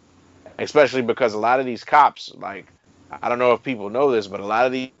that? Especially because a lot of these cops, like, I don't know if people know this, but a lot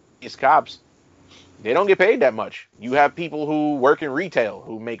of these cops, they don't get paid that much. You have people who work in retail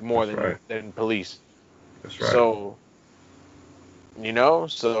who make more than police. That's right. So,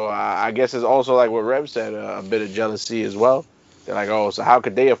 I guess it's also like what Rev said, a bit of jealousy as well. They're like, oh, so how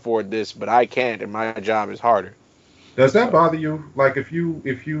could they afford this, but I can't, and my job is harder. Does that bother you? Like, if you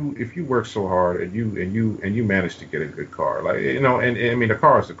work so hard and you manage to get a good car, like, and I mean, the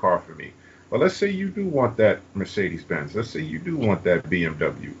car is the car for me. But let's say you do want that Mercedes Benz. Let's say you do want that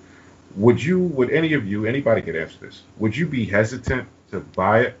BMW. Would anybody could answer this, would you be hesitant to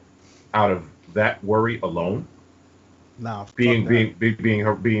buy it out of that worry alone? No. Being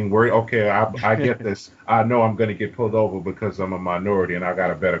worried. Okay, I get this. I know I'm going to get pulled over because I'm a minority and I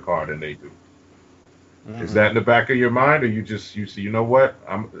got a better car than they do. Mm-hmm. Is that in the back of your mind, or you say, you know what?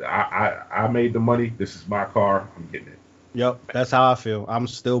 I made the money. This is my car. I'm getting it. Yep, that's how I feel. I'm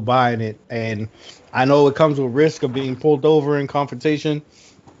still buying it, and I know it comes with risk of being pulled over in confrontation.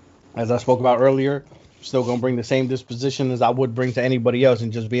 As I spoke about earlier, I'm still gonna bring the same disposition as I would bring to anybody else,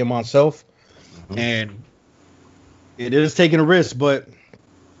 and just being myself. Mm-hmm. And it is taking a risk, but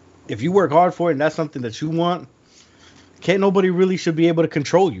if you work hard for it and that's something that you want, nobody really should be able to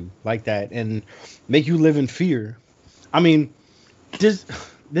control you like that and make you live in fear. I mean, there's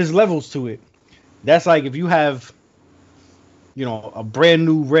levels to it. That's like if you have, a brand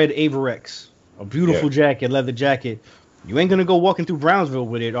new red Averex, a beautiful jacket, leather jacket, you ain't gonna go walking through Brownsville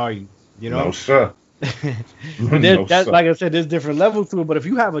with it, are you? No, sir. Like I said, there's different levels to it. But if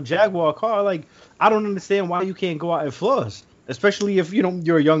you have a Jaguar car, like, I don't understand why you can't go out and floss, especially if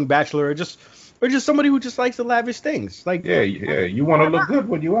you're a young bachelor or just somebody who just likes the lavish things. Like, you want to look good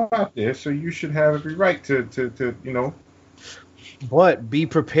when you're out there, so you should have every right to. But be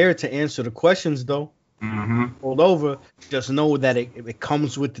prepared to answer the questions, though. Mm-hmm. Pulled over, just know that it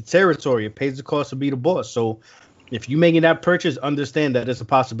comes with the territory. It pays the cost to be the boss. So if you're making that purchase, understand that it's a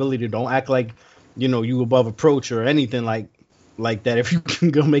possibility. Don't act like you above approach or anything like that if you can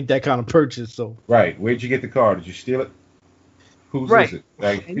go make that kind of purchase. So right, where'd you get the car? Did you steal it? Whose is it?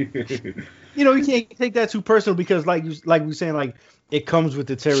 Like, you can't take that too personal because like we saying, like, it comes with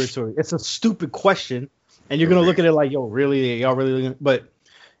the territory. It's a stupid question, and you're gonna look at it like, yo, really, y'all really? But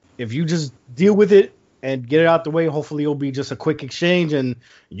if you just deal with it and get it out the way, hopefully it'll be just a quick exchange, and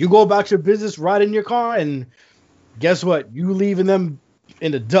you go about your business, ride in your car, and guess what? You leaving them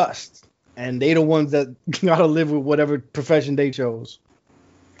in the dust, and they the ones that gotta live with whatever profession they chose.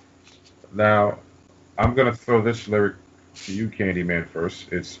 Now, I'm gonna throw this lyric to you, Candyman,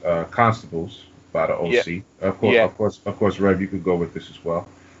 first. It's Constables by the OC. Yeah. Of course, Rev, you could go with this as well.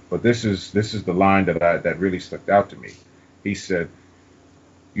 But this is the line that really stuck out to me. He said,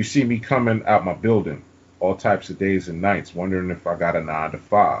 "You see me coming out my building, all types of days and nights, wondering if I got a 9 to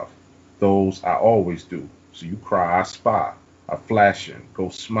 5. Those I always do. So you cry, I spy. I flashing, go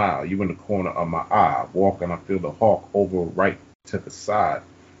smile. You in the corner of my eye. Walking, I feel the hawk over right to the side.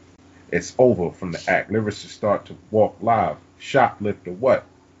 It's over from the act. Lyricists start to walk live. Shoplift or what?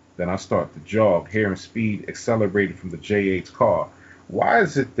 Then I start to jog, hearing speed accelerated from the J8's car. Why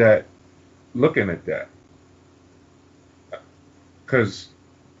is it that, looking at that, because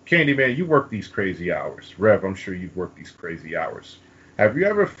Candyman, you work these crazy hours. Rev, I'm sure you've worked these crazy hours. Have you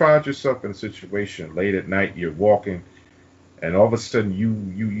ever found yourself in a situation late at night, you're walking, and all of a sudden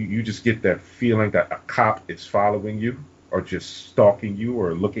you just get that feeling that a cop is following you, or just stalking you,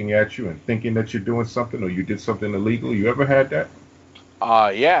 or looking at you and thinking that you're doing something, or you did something illegal? You ever had that?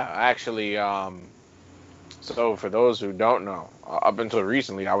 Yeah, actually, so for those who don't know, up until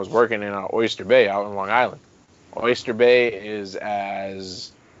recently, I was working in Oyster Bay out in Long Island. Oyster Bay is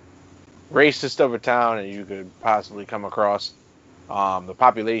as racist of a town as you could possibly come across. The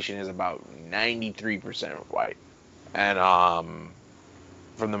population is about 93% white. And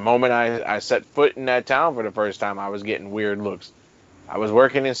from the moment I set foot in that town for the first time, I was getting weird looks. I was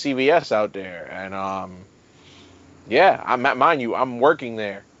working in CVS out there, and yeah, mind you, I'm working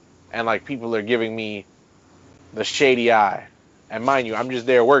there, and like people are giving me the shady eye. And mind you, I'm just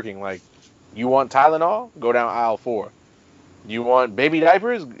there working. Like, you want Tylenol? Go down aisle 4. You want baby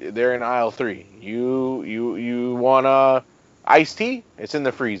diapers? They're in aisle 3. You want iced tea? It's in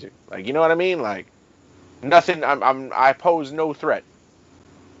the freezer. Like, you know what I mean? Like, nothing. I pose no threat.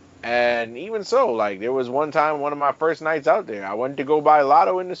 And even so, like, there was one time, one of my first nights out there, I went to go buy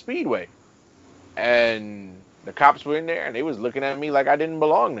Lotto in the Speedway, and the cops were in there, and they was looking at me like I didn't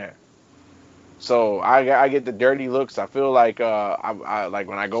belong there. So I get the dirty looks. I feel like I like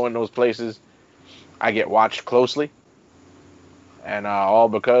when I go in those places, I get watched closely, and all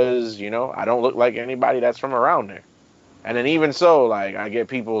because I don't look like anybody that's from around there. And then even so, like, I get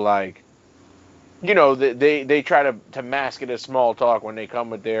people like, they try to mask it as small talk when they come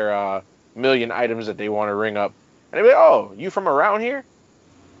with their million items that they want to ring up, and they be like, "Oh, you from around here?"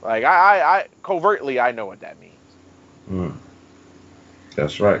 Like, I covertly I know what that means. Mm,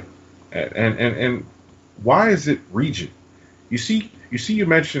 that's right. And why is it region? You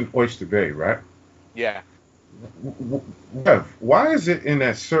mentioned Oyster Bay, right? Yeah. Rev, why is it in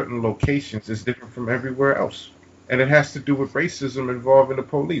that certain locations is different from everywhere else? And it has to do with racism involving the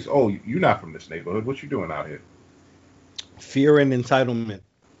police. Oh, you're not from this neighborhood. What you doing out here? Fear and entitlement.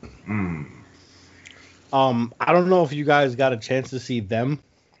 Mm. I don't know if you guys got a chance to see Them.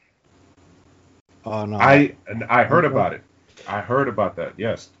 No. I heard about it. I heard about that.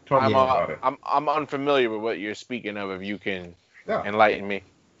 Yes, talk I'm about it. I'm unfamiliar with what you're speaking of. If you can Yeah, enlighten me.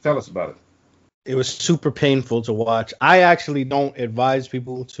 tell us about it. It was super painful to watch. I actually don't advise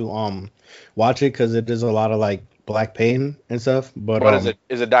people to watch it because it is a lot of like black pain and stuff. But What is it?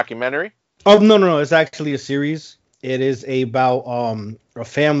 Is it a documentary? Oh, no, it's actually a series. It is about a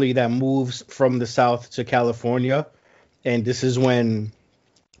family that moves from the South to California, and this is when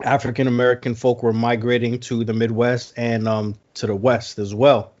African American folk were migrating to the Midwest and to the West as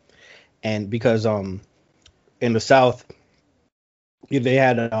well. And because in the South, they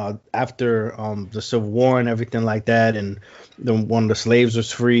had after the Civil War and everything like that, and when the slaves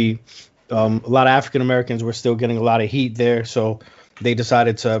was free, a lot of African Americans were still getting a lot of heat there, so they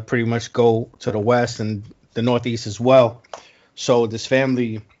decided to pretty much go to the West and the Northeast as well. So this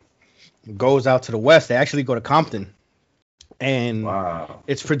family goes out to the West. They actually go to Compton, and Wow.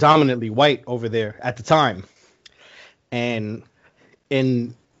 it's predominantly white over there at the time. And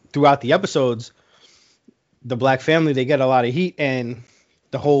throughout the episodes, the black family, they get a lot of heat, and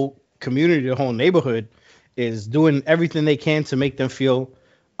the whole community, the whole neighborhood is doing everything they can to make them feel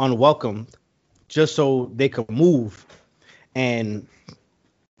unwelcome just so they could move. And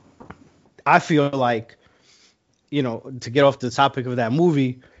I feel like, to get off the topic of that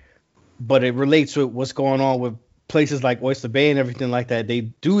movie, but it relates with what's going on with places like Oyster Bay and everything like that. They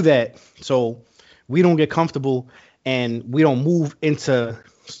do that so we don't get comfortable and we don't move into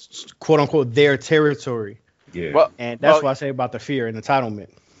quote unquote their territory. Yeah. Well, And that's what I say about the fear and entitlement.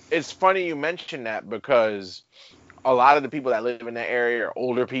 it's funny you mention that because a lot of the people that live in that area are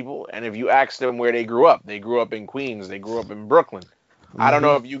older people, and if you ask them where they grew up in Queens, they grew up in Brooklyn. I don't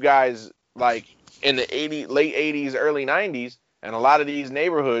know if you guys, like, in the late 80s, early 90s, and a lot of these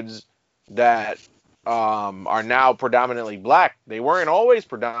neighborhoods that are now predominantly black, they weren't always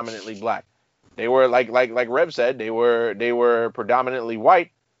predominantly black. They were like Rev said, they were predominantly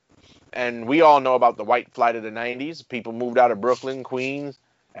white. And we all know about the white flight of the 90s. People moved out of Brooklyn, Queens,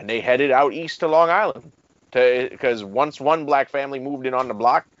 and they headed out east to Long Island. Because once one black family moved in on the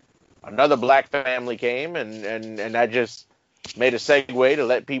block, another black family came, and that just made a segue to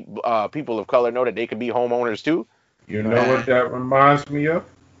let people of color know that they could be homeowners too. You know what that reminds me of?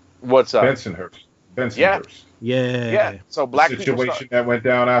 What's up? Bensonhurst. Yeah. Yeah. So black The people. situation that went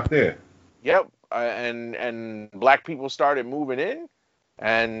down out there. Yep. And black people started moving in,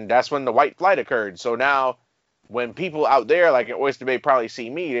 and that's when the white flight occurred. So now, when people out there, like in Oyster Bay, probably see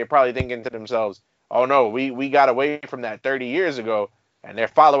me, they're probably thinking to themselves, "Oh no, we got away from that 30 years ago, and they're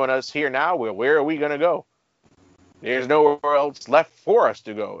following us here now. Well, where are we gonna go? There's nowhere else left for us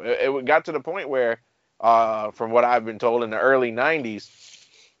to go." It got to the point where from what I've been told, in the early 90s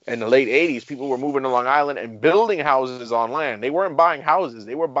and the late 80s, people were moving to Long Island and building houses on land. They weren't buying houses.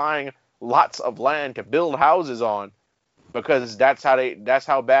 They were buying lots of land to build houses on because that's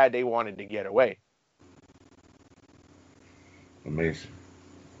how bad they wanted to get away. Amazing.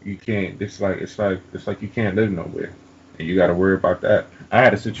 You can't. It's like you can't live nowhere, and you got to worry about that. I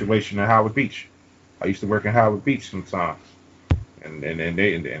had a situation in Howard Beach. I used to work in Howard Beach sometimes, and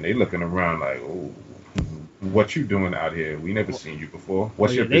they looking around like, oh, what you doing out here? We never seen you before.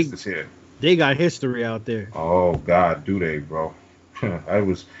 What's your business here? They got history out there. Oh God, do they, bro? It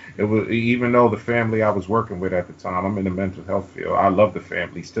was even though the family I was working with at the time, I'm in the mental health field. I love the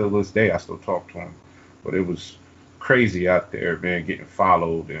family. Still to this day, I still talk to them. But it was crazy out there, man, getting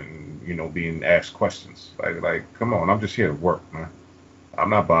followed and being asked questions. Like, come on, I'm just here to work, man. I'm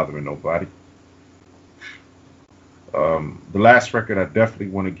not bothering nobody. The last record I definitely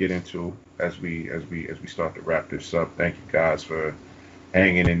want to get into as we start to wrap this up. Thank you guys for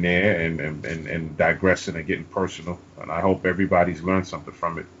hanging in there and digressing and getting personal. And I hope everybody's learned something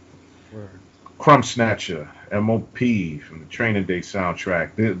from it. Word. Crumb Snatcher, M.O.P. from the Training Day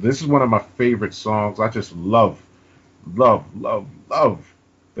soundtrack. This is one of my favorite songs. I just love the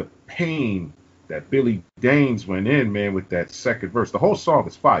pain that Billy Danes went in, man, with that second verse. The whole song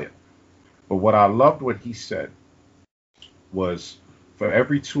is fire. But what I loved what he said was, for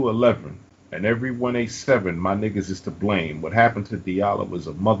every 211 and every 187, my niggas is to blame. What happened to Diallo was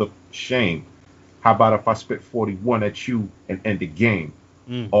a mother shame. How about if I spit 41 at you and end the game?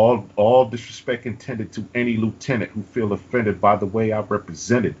 All disrespect intended to any lieutenant who feel offended by the way I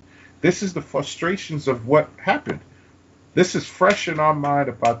represented. This is the frustrations of what happened. This is fresh in our mind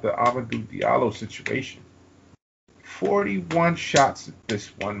about the Amadou Diallo situation. 41 shots at this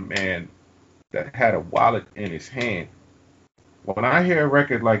one man that had a wallet in his hand. When I hear a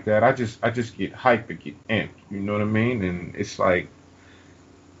record like that, I just get hyped and get amped. You know what I mean? And it's like,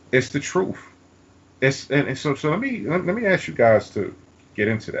 it's the truth. So let me ask you guys to get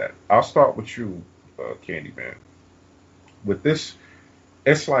into that. I'll start with you, Candyman. With this,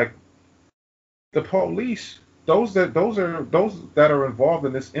 it's like the police, those that are involved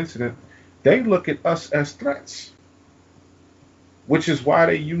in this incident, they look at us as threats, which is why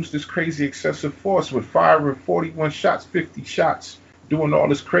they use this crazy excessive force with firing 41 shots, 50 shots, doing all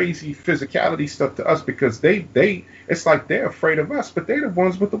this crazy physicality stuff to us, because they it's like they're afraid of us, but they're the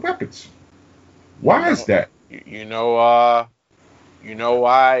ones with the weapons. Why is that? You know why? You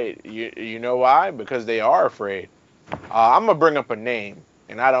know why? Because they are afraid. I'm gonna bring up a name,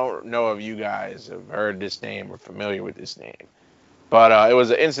 and I don't know if you guys have heard this name or familiar with this name, but it was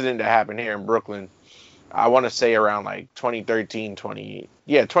an incident that happened here in Brooklyn. I want to say around like 2012,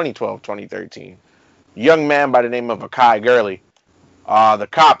 2013. Young man by the name of Akai Gurley. The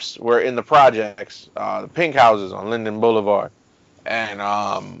cops were in the projects, the pink houses on Linden Boulevard, and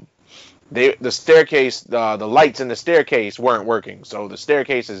the staircase, the lights in the staircase weren't working, so the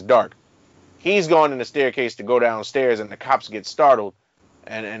staircase is dark. He's going in the staircase to go downstairs, and the cops get startled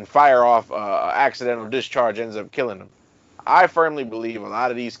and fire off. Accidental discharge ends up killing him. I firmly believe a lot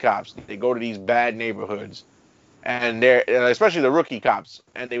of these cops, they go to these bad neighborhoods, and they're, especially the rookie cops,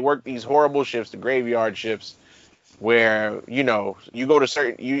 and they work these horrible shifts, the graveyard shifts, where you go to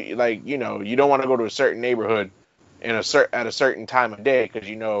certain you don't want to go to a certain neighborhood at a certain time of day, because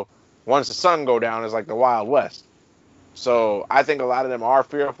once the sun go down, it's like the Wild West. So I think a lot of them are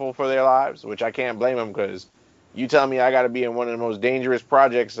fearful for their lives, which I can't blame them, because you tell me I got to be in one of the most dangerous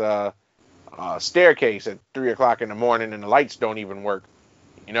projects. Staircase at 3 o'clock in the morning and the lights don't even work.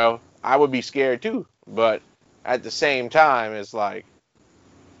 I would be scared too. But at the same time, it's like,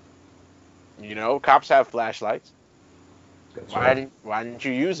 cops have flashlights. Why didn't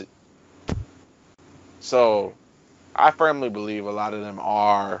you use it? So I firmly believe a lot of them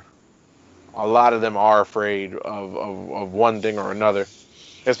are afraid of one thing or another,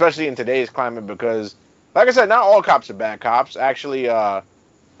 especially in today's climate, because, like I said, not all cops are bad cops. Actually,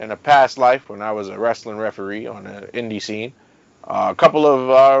 in a past life, when I was a wrestling referee on an indie scene, a couple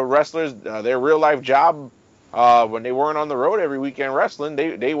of wrestlers, their real life job, when they weren't on the road every weekend wrestling,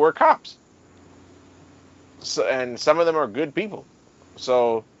 they were cops. So, and some of them are good people.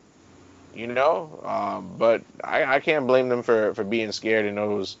 So, but I can't blame them for being scared in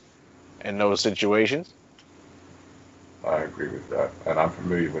those situations. I agree with that, and I'm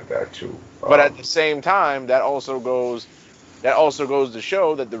familiar with that too. But at the same time, that also goes to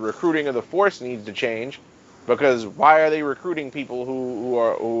show that the recruiting of the force needs to change, because why are they recruiting people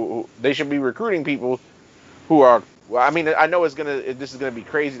who they should be recruiting people who are, well, I mean, I know this is gonna be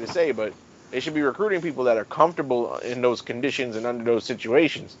crazy to say, but they should be recruiting people that are comfortable in those conditions and under those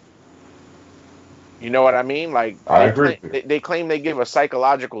situations. You know what I mean? Like I agree. they claim they give a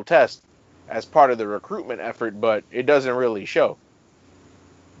psychological test as part of the recruitment effort, but it doesn't really show.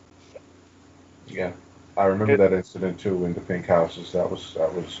 Yeah, I remember that incident too in the pink houses. That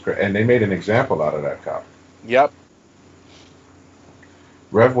was great, and they made an example out of that cop. Yep.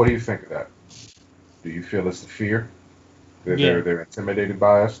 Rev, what do you think of that? Do you feel it's the fear? They're intimidated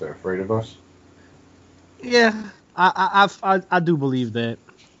by us. They're afraid of us. Yeah, I do believe that.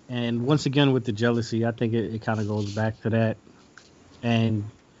 And once again, with the jealousy, I think it kind of goes back to that. And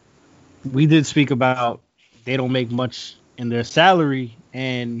we did speak about they don't make much in their salary,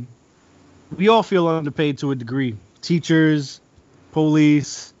 and we all feel underpaid to a degree. Teachers,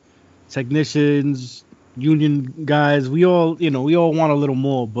 police, technicians, union guys, we all want a little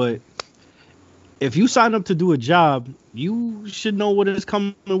more. But if you sign up to do a job, you should know what it's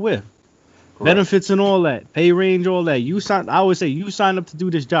coming with. Correct. Benefits and all that, pay range, all that. I always say you signed up to do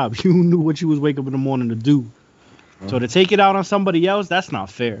this job. You knew what you was waking up in the morning to do. Mm-hmm. So to take it out on somebody else, that's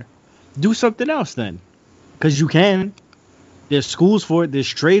not fair. Do something else then, because you can. There's schools for it. There's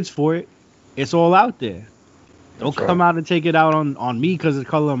trades for it. It's all out there. Don't come out and take it out on me because of the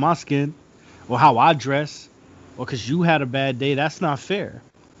color of my skin, or how I dress, or because you had a bad day. That's not fair.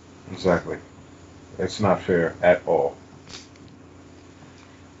 Exactly. It's not fair at all.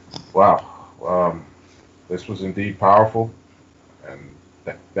 Wow. This was indeed powerful, and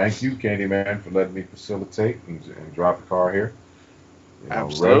thank you, Candyman, for letting me facilitate and drop the car here.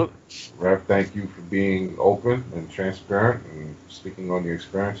 Absolutely. Rev, thank you for being open and transparent and speaking on your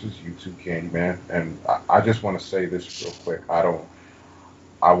experiences. You too, Candyman. And I just want to say this real quick. I don't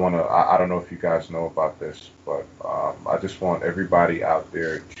know if you guys know about this, but I just want everybody out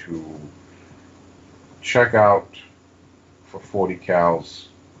there to check out for 40 Cal's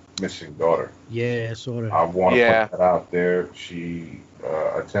missing daughter. Yeah, sort of. I want to put that out there. She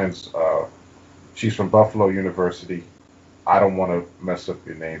attends. She's from Buffalo University. I don't want to mess up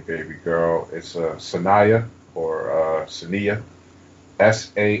your name, baby girl. It's Saniyya or Saniyya.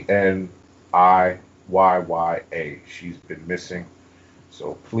 Saniyya. She's been missing.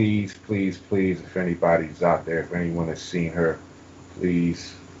 So please, please, please, if anybody's out there, if anyone has seen her,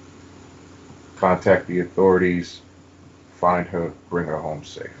 please contact the authorities. Find her, bring her home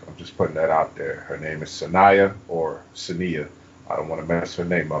safe. I'm just putting that out there. Her name is Saniyya or Saniyya. I don't want to mess her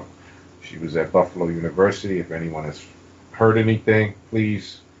name up. She was at Buffalo University. If anyone has heard anything,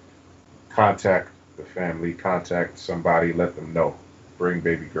 please contact the family, contact somebody, let them know. Bring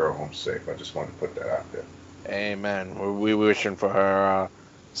baby girl home safe. I just wanted to put that out there. Amen. We're wishing for her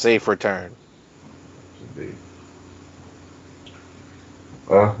safe return. Indeed.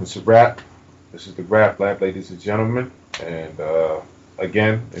 It's a wrap. This is the Rap Lab, ladies and gentlemen. And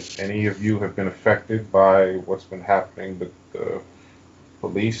again, if any of you have been affected by what's been happening with the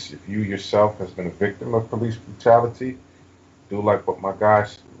police, if you yourself has been a victim of police brutality, do like what my guy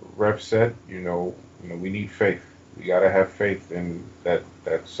Rev said. We need faith. We gotta have faith in that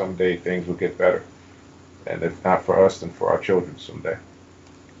someday things will get better, and if not for us, then for our children someday.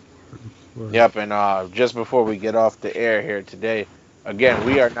 Yep. And just before we get off the air here today, again,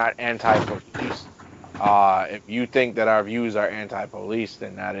 we are not anti-police. If you think that our views are anti-police,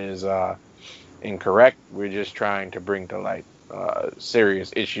 then that is incorrect. We're just trying to bring to light a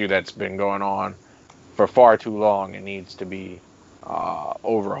serious issue that's been going on for far too long and needs to be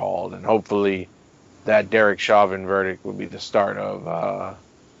overhauled. And hopefully that Derek Chauvin verdict will be the start of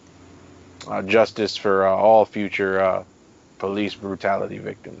justice for all future police brutality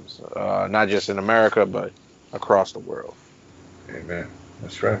victims, not just in America, but across the world. Amen.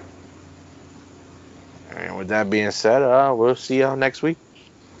 That's right. And with that being said, we'll see y'all next week.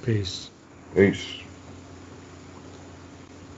 Peace. Peace.